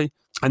a copy.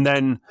 And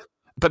then,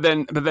 but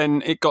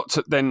then it got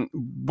to then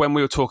when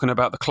we were talking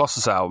about the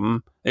Colossus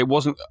album, it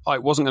wasn't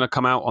going to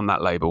come out on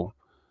that label,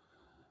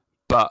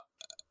 but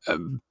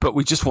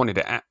we just wanted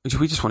it.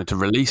 We just wanted to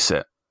release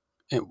it.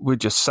 We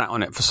just sat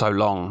on it for so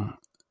long.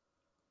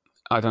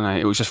 I don't know.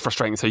 It was just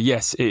frustrating. So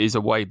yes, it is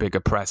a way bigger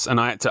press, and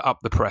I had to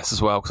up the press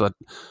as well because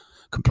I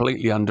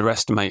completely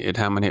underestimated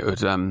how many it would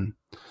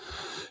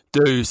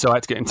do. So I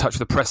had to get in touch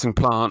with the pressing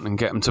plant and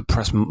get them to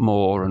press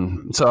more.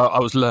 And so I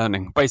was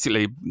learning.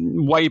 Basically,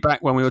 way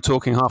back when we were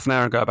talking half an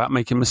hour ago about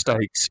making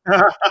mistakes,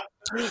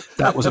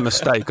 that was a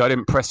mistake. I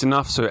didn't press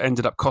enough, so it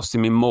ended up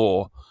costing me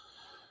more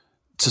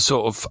to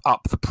sort of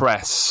up the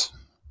press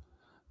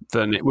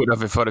than it would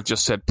have if I'd have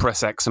just said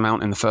press X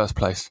amount in the first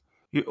place.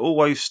 You're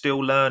always still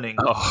learning.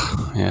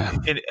 Oh, yeah.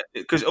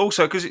 Because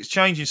it's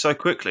changing so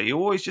quickly. You're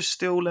always just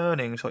still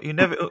learning. So you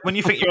never, when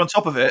you think you're on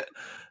top of it,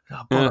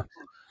 drop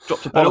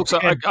the ball.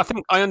 Also, I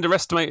think I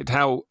underestimated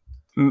how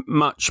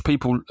much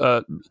people,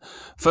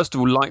 first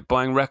of all, like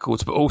buying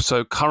records, but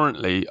also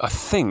currently, I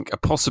think, are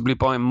possibly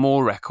buying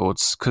more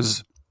records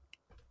because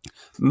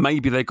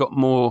maybe they got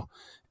more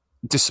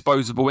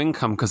disposable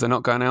income because they're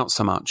not going out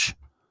so much.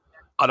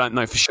 I don't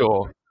know for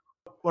sure.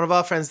 One of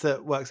our friends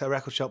that works at a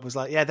record shop was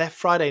like, their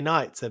Friday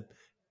nights are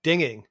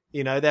dinging,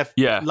 they're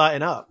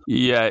lighting up.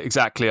 Yeah,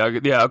 exactly.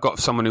 I got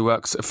someone who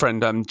works, a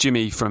friend,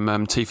 Jimmy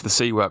from Tea for the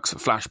Sea works at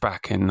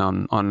Flashback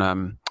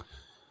on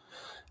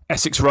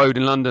Essex Road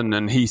in London,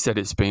 and he said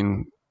it's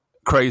been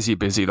crazy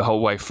busy the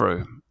whole way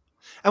through.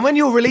 And when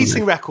you're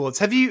releasing records,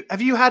 have you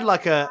had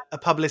like a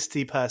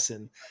publicity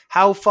person?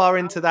 How far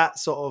into that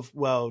sort of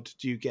world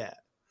do you get?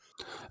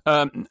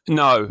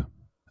 No.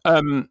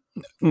 Not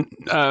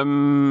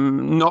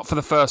for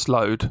the first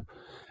load,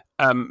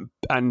 and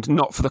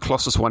not for the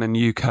Colossus one in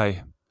the UK.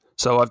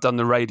 So I've done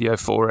the radio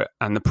for it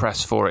and the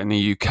press for it in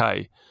the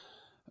UK.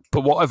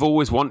 But what I've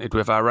always wanted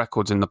with our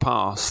records in the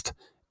past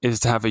is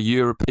to have a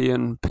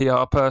European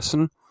PR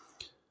person,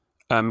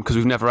 because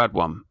we've never had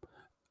one,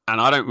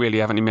 and I don't really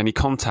have many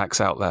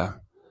contacts out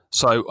there.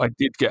 So I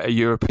did get a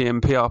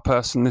European PR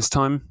person this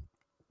time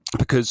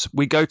because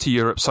we go to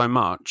Europe so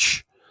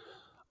much.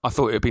 I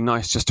thought it would be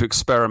nice just to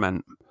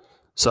experiment.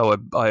 So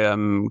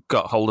I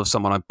got hold of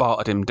someone. I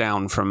bartered him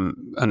down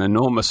from an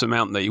enormous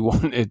amount that he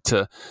wanted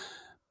to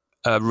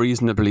a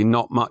reasonably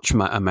not much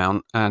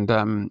amount,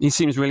 and he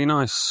seems really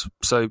nice.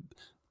 So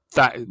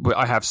that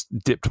I have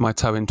dipped my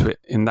toe into it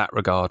in that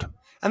regard.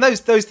 And those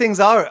things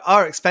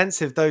are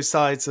expensive. Those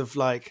sides of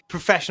like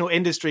professional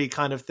industry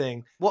kind of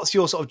thing. What's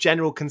your sort of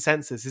general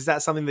consensus? Is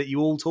that something that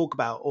you all talk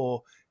about,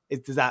 or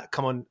does that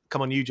come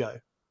on you, Joe?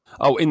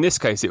 Oh, in this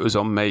case, it was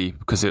on me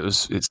because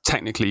it's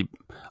technically,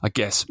 I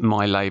guess,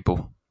 my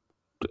label.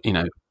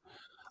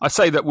 I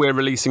say that we're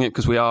releasing it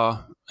because we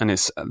are, and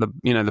it's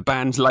the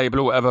band's label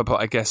or whatever. But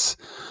I guess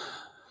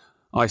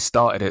I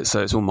started it,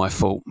 so it's all my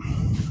fault.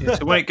 Yeah,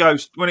 so when it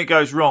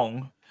goes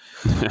wrong,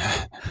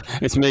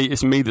 it's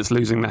me that's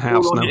losing the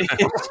house now.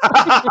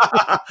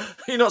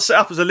 You're not set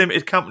up as a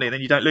limited company,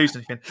 then you don't lose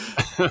anything.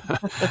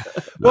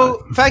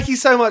 Well, thank you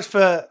so much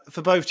for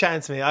both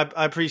chatting to me.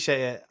 I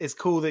appreciate it. It's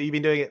cool that you've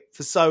been doing it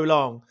for so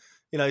long.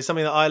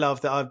 Something that I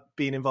love that I've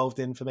been involved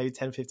in for maybe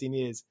 10, 15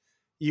 years.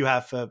 You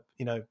have for,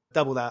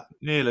 double that.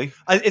 Nearly.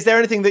 Is there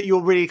anything that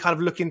you're really kind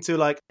of looking to,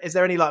 like, is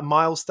there any like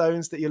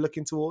milestones that you're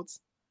looking towards?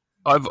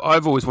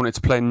 I've always wanted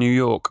to play in New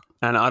York,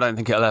 and I don't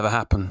think it'll ever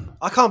happen.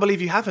 I can't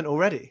believe you haven't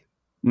already.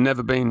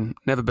 Never been.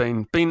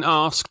 Been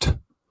asked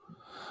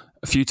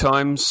a few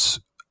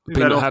times.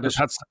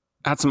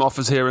 Had some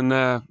offers here and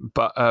there,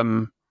 but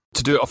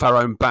to do it off our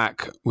own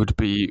back would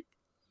be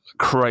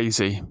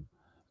crazy.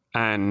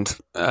 And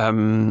I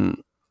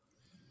don't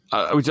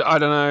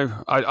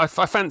know. I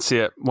fancy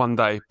it one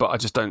day, but I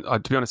just don't.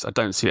 To be honest, I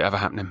don't see it ever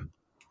happening.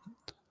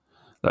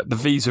 Like, the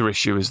visa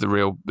issue is the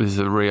real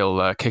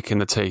kick in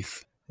the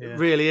teeth. It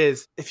really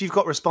is. If you've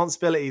got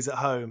responsibilities at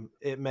home,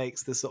 it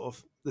makes the sort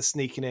of the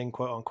sneaking in,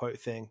 quote unquote,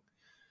 thing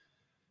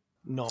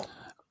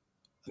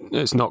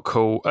It's not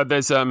cool.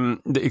 There's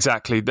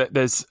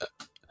There's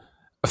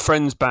a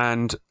friend's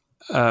band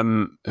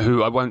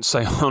who I won't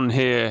say on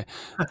here.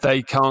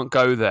 They can't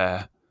go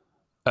there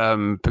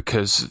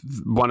because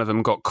one of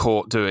them got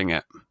caught doing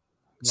it,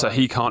 so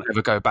he can't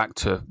ever go back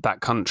to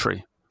that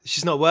country. It's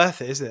just not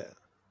worth it, is it?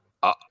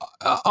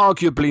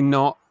 Arguably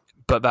not,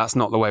 but that's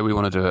not the way we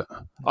want to do it.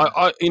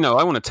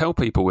 I want to tell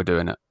people we're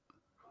doing it.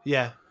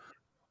 Yeah.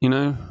 I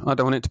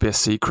don't want it to be a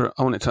secret.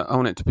 I want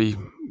it to be.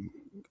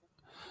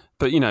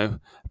 But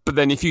but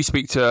then if you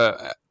speak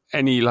to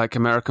any like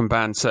American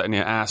band, certainly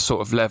at our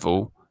sort of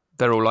level,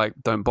 they're all like,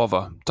 don't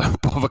bother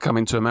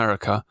coming to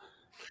America.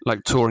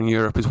 Like, touring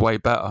Europe is way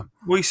better.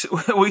 We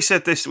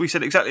said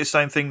exactly the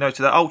same thing, though,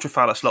 to that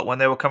Ultraphallus lot when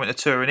they were coming to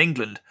tour in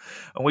England.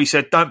 And we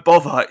said, don't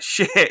bother, it's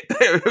shit.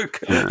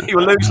 You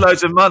will lose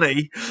loads of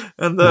money.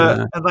 And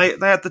they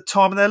had the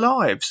time of their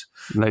lives.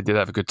 And they did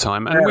have a good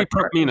time. And we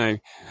probably,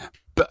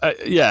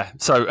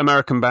 so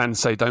American bands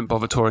say don't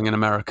bother touring in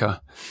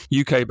America.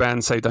 UK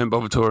bands say don't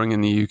bother touring in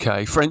the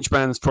UK. French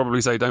bands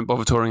probably say don't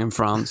bother touring in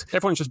France.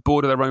 Everyone's just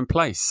bored of their own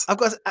place.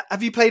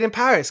 Have you played in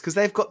Paris? Because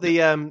they've got the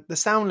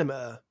sound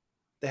limiter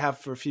they have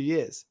for a few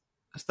years.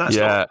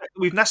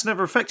 That's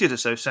never affected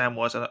us, though,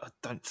 sound-wise. I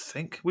don't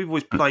think. We've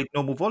always played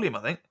normal volume,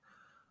 I think.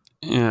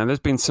 Yeah, there's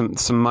been some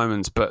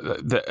moments, but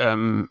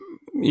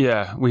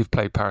we've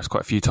played Paris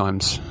quite a few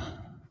times.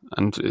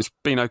 And it's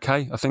been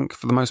okay, I think,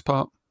 for the most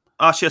part.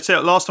 Actually, I'll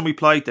tell you, last time we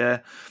played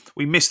there,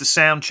 we missed the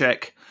sound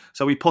check,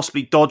 so we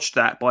possibly dodged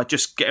that by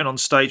just getting on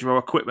stage with our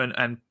equipment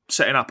and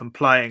setting up and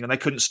playing, and they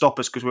couldn't stop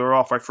us because we were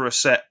halfway through a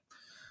set.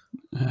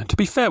 To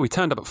be fair, we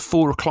turned up at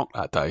 4:00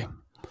 that day.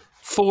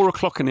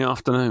 4:00 in the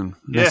afternoon.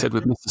 They said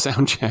we'd missed the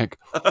sound check.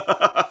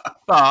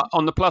 But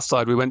on the plus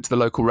side, we went to the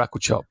local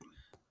record shop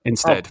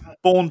instead. Oh,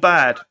 Born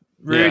Bad.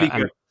 Really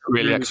good.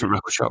 Really excellent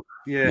record shop.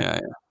 Yeah.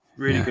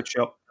 Really good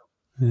shop.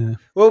 Yeah.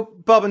 Well,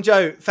 Bob and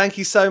Joe, thank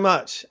you so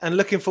much, and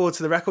looking forward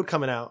to the record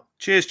coming out.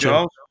 Cheers,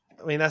 Giles.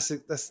 I mean, that's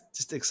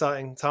just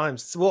exciting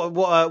times. So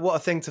what a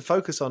thing to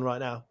focus on right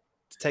now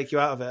to take you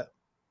out of it.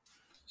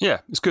 Yeah,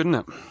 it's good,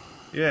 isn't it?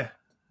 Yeah,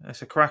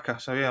 it's a cracker.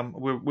 So yeah,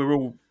 we're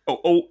all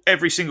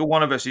every single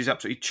one of us is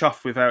absolutely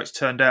chuffed with how it's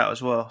turned out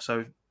as well.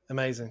 So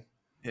amazing.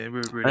 Yeah,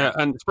 we're really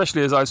and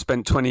especially as I've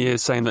spent 20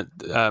 years saying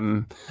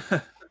that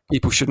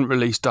people shouldn't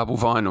release double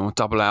vinyl,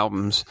 double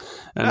albums,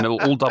 and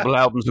all double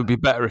albums would be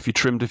better if you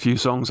trimmed a few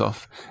songs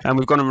off. And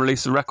we've gone and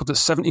released a record that's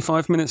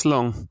 75 minutes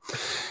long,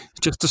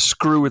 just to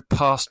screw with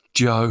past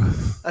Joe.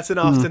 That's an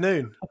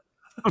afternoon.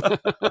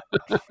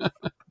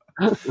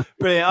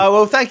 Brilliant. Oh,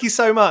 well, thank you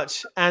so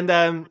much,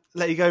 and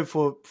let you go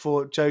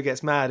before Joe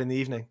gets mad in the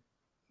evening.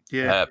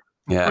 Yeah.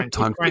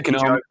 Time picking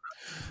on.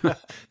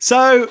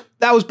 So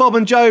that was Bob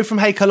and Joe from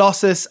Hey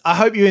Colossus. I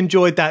hope you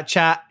enjoyed that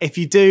chat. If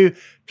you do,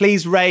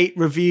 please rate,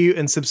 review,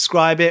 and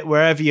subscribe it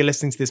wherever you're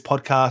listening to this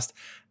podcast.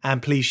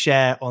 And please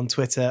share on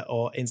Twitter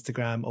or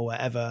Instagram or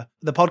wherever.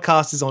 The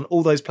podcast is on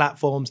all those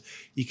platforms.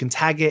 You can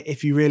tag it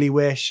if you really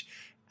wish.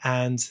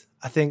 And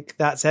I think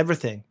that's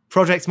everything.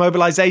 Project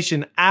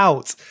Mobilization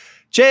out.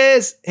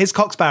 Cheers. Here's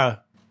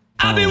Cocksparrow.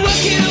 I've been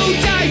working all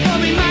day for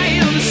me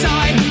mate on the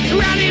side,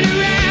 running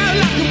around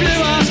like a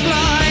blue-ass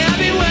fly. I've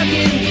been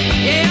working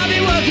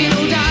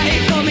all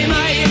day for me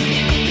mate.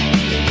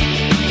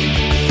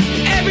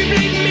 Every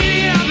bleeding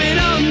minute I've been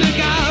on the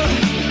go,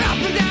 up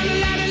and down the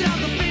ladder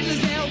like a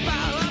fiddler's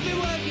elbow. I've been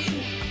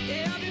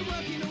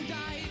working all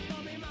day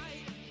for me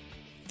mate.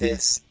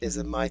 This is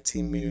a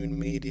Mighty Moon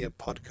Media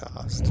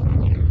podcast.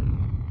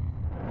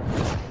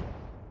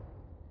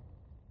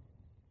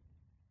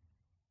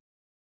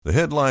 The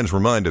headlines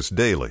remind us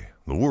daily,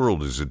 the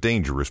world is a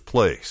dangerous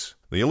place.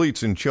 The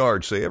elites in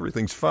charge say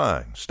everything's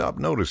fine, stop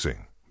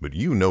noticing. But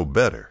you know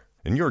better.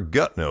 And your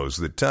gut knows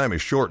that time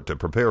is short to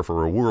prepare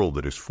for a world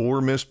that is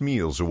 4 missed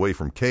meals away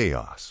from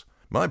chaos.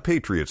 My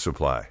Patriot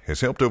Supply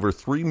has helped over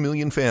 3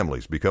 million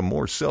families become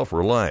more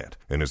self-reliant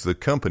and is the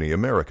company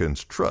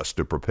Americans trust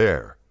to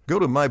prepare. Go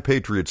to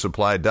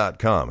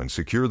MyPatriotSupply.com and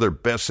secure their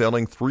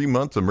best-selling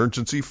 3-month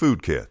emergency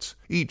food kits.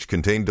 Each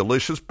contain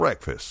delicious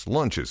breakfasts,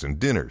 lunches, and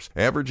dinners,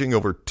 averaging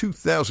over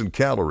 2,000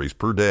 calories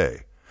per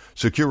day.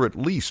 Secure at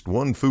least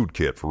 1 food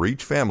kit for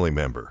each family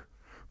member.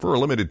 For a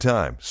limited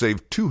time,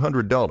 save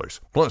 $200,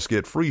 plus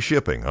get free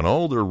shipping on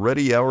all their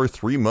Ready Hour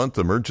 3-month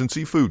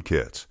emergency food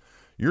kits.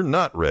 You're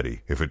not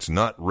ready if it's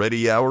not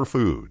Ready Hour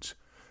Foods.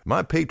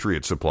 My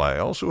Patriot Supply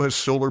also has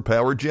solar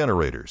power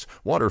generators,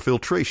 water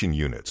filtration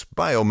units,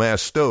 biomass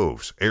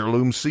stoves,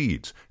 heirloom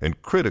seeds,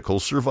 and critical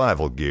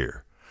survival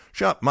gear.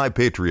 Shop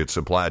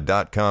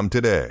MyPatriotSupply.com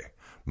today.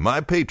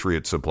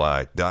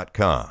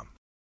 MyPatriotSupply.com.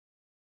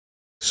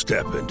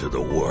 Step into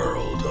the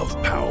world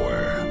of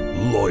power,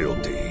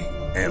 loyalty,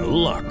 and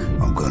luck.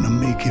 I'm gonna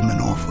make him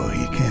an offer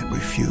he can't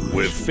refuse.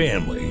 With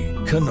family,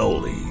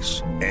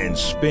 cannolis, and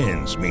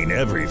spins mean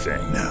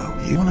everything. Now,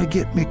 you wanna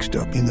get mixed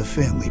up in the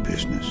family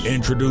business.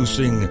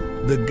 Introducing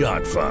The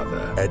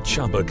Godfather at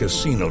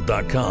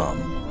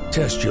ChumbaCasino.com.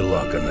 Test your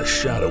luck in the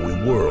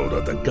shadowy world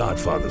of The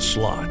Godfather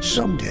slot.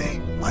 Someday,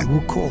 I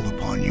will call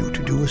upon you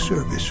to do a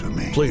service for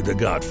me. Play The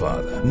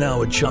Godfather,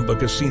 now at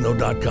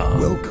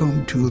ChumbaCasino.com.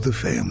 Welcome to the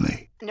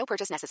family. No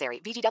purchase necessary.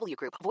 VGW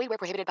Group. Void where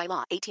prohibited by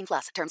law.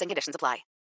 18+. Terms and conditions apply.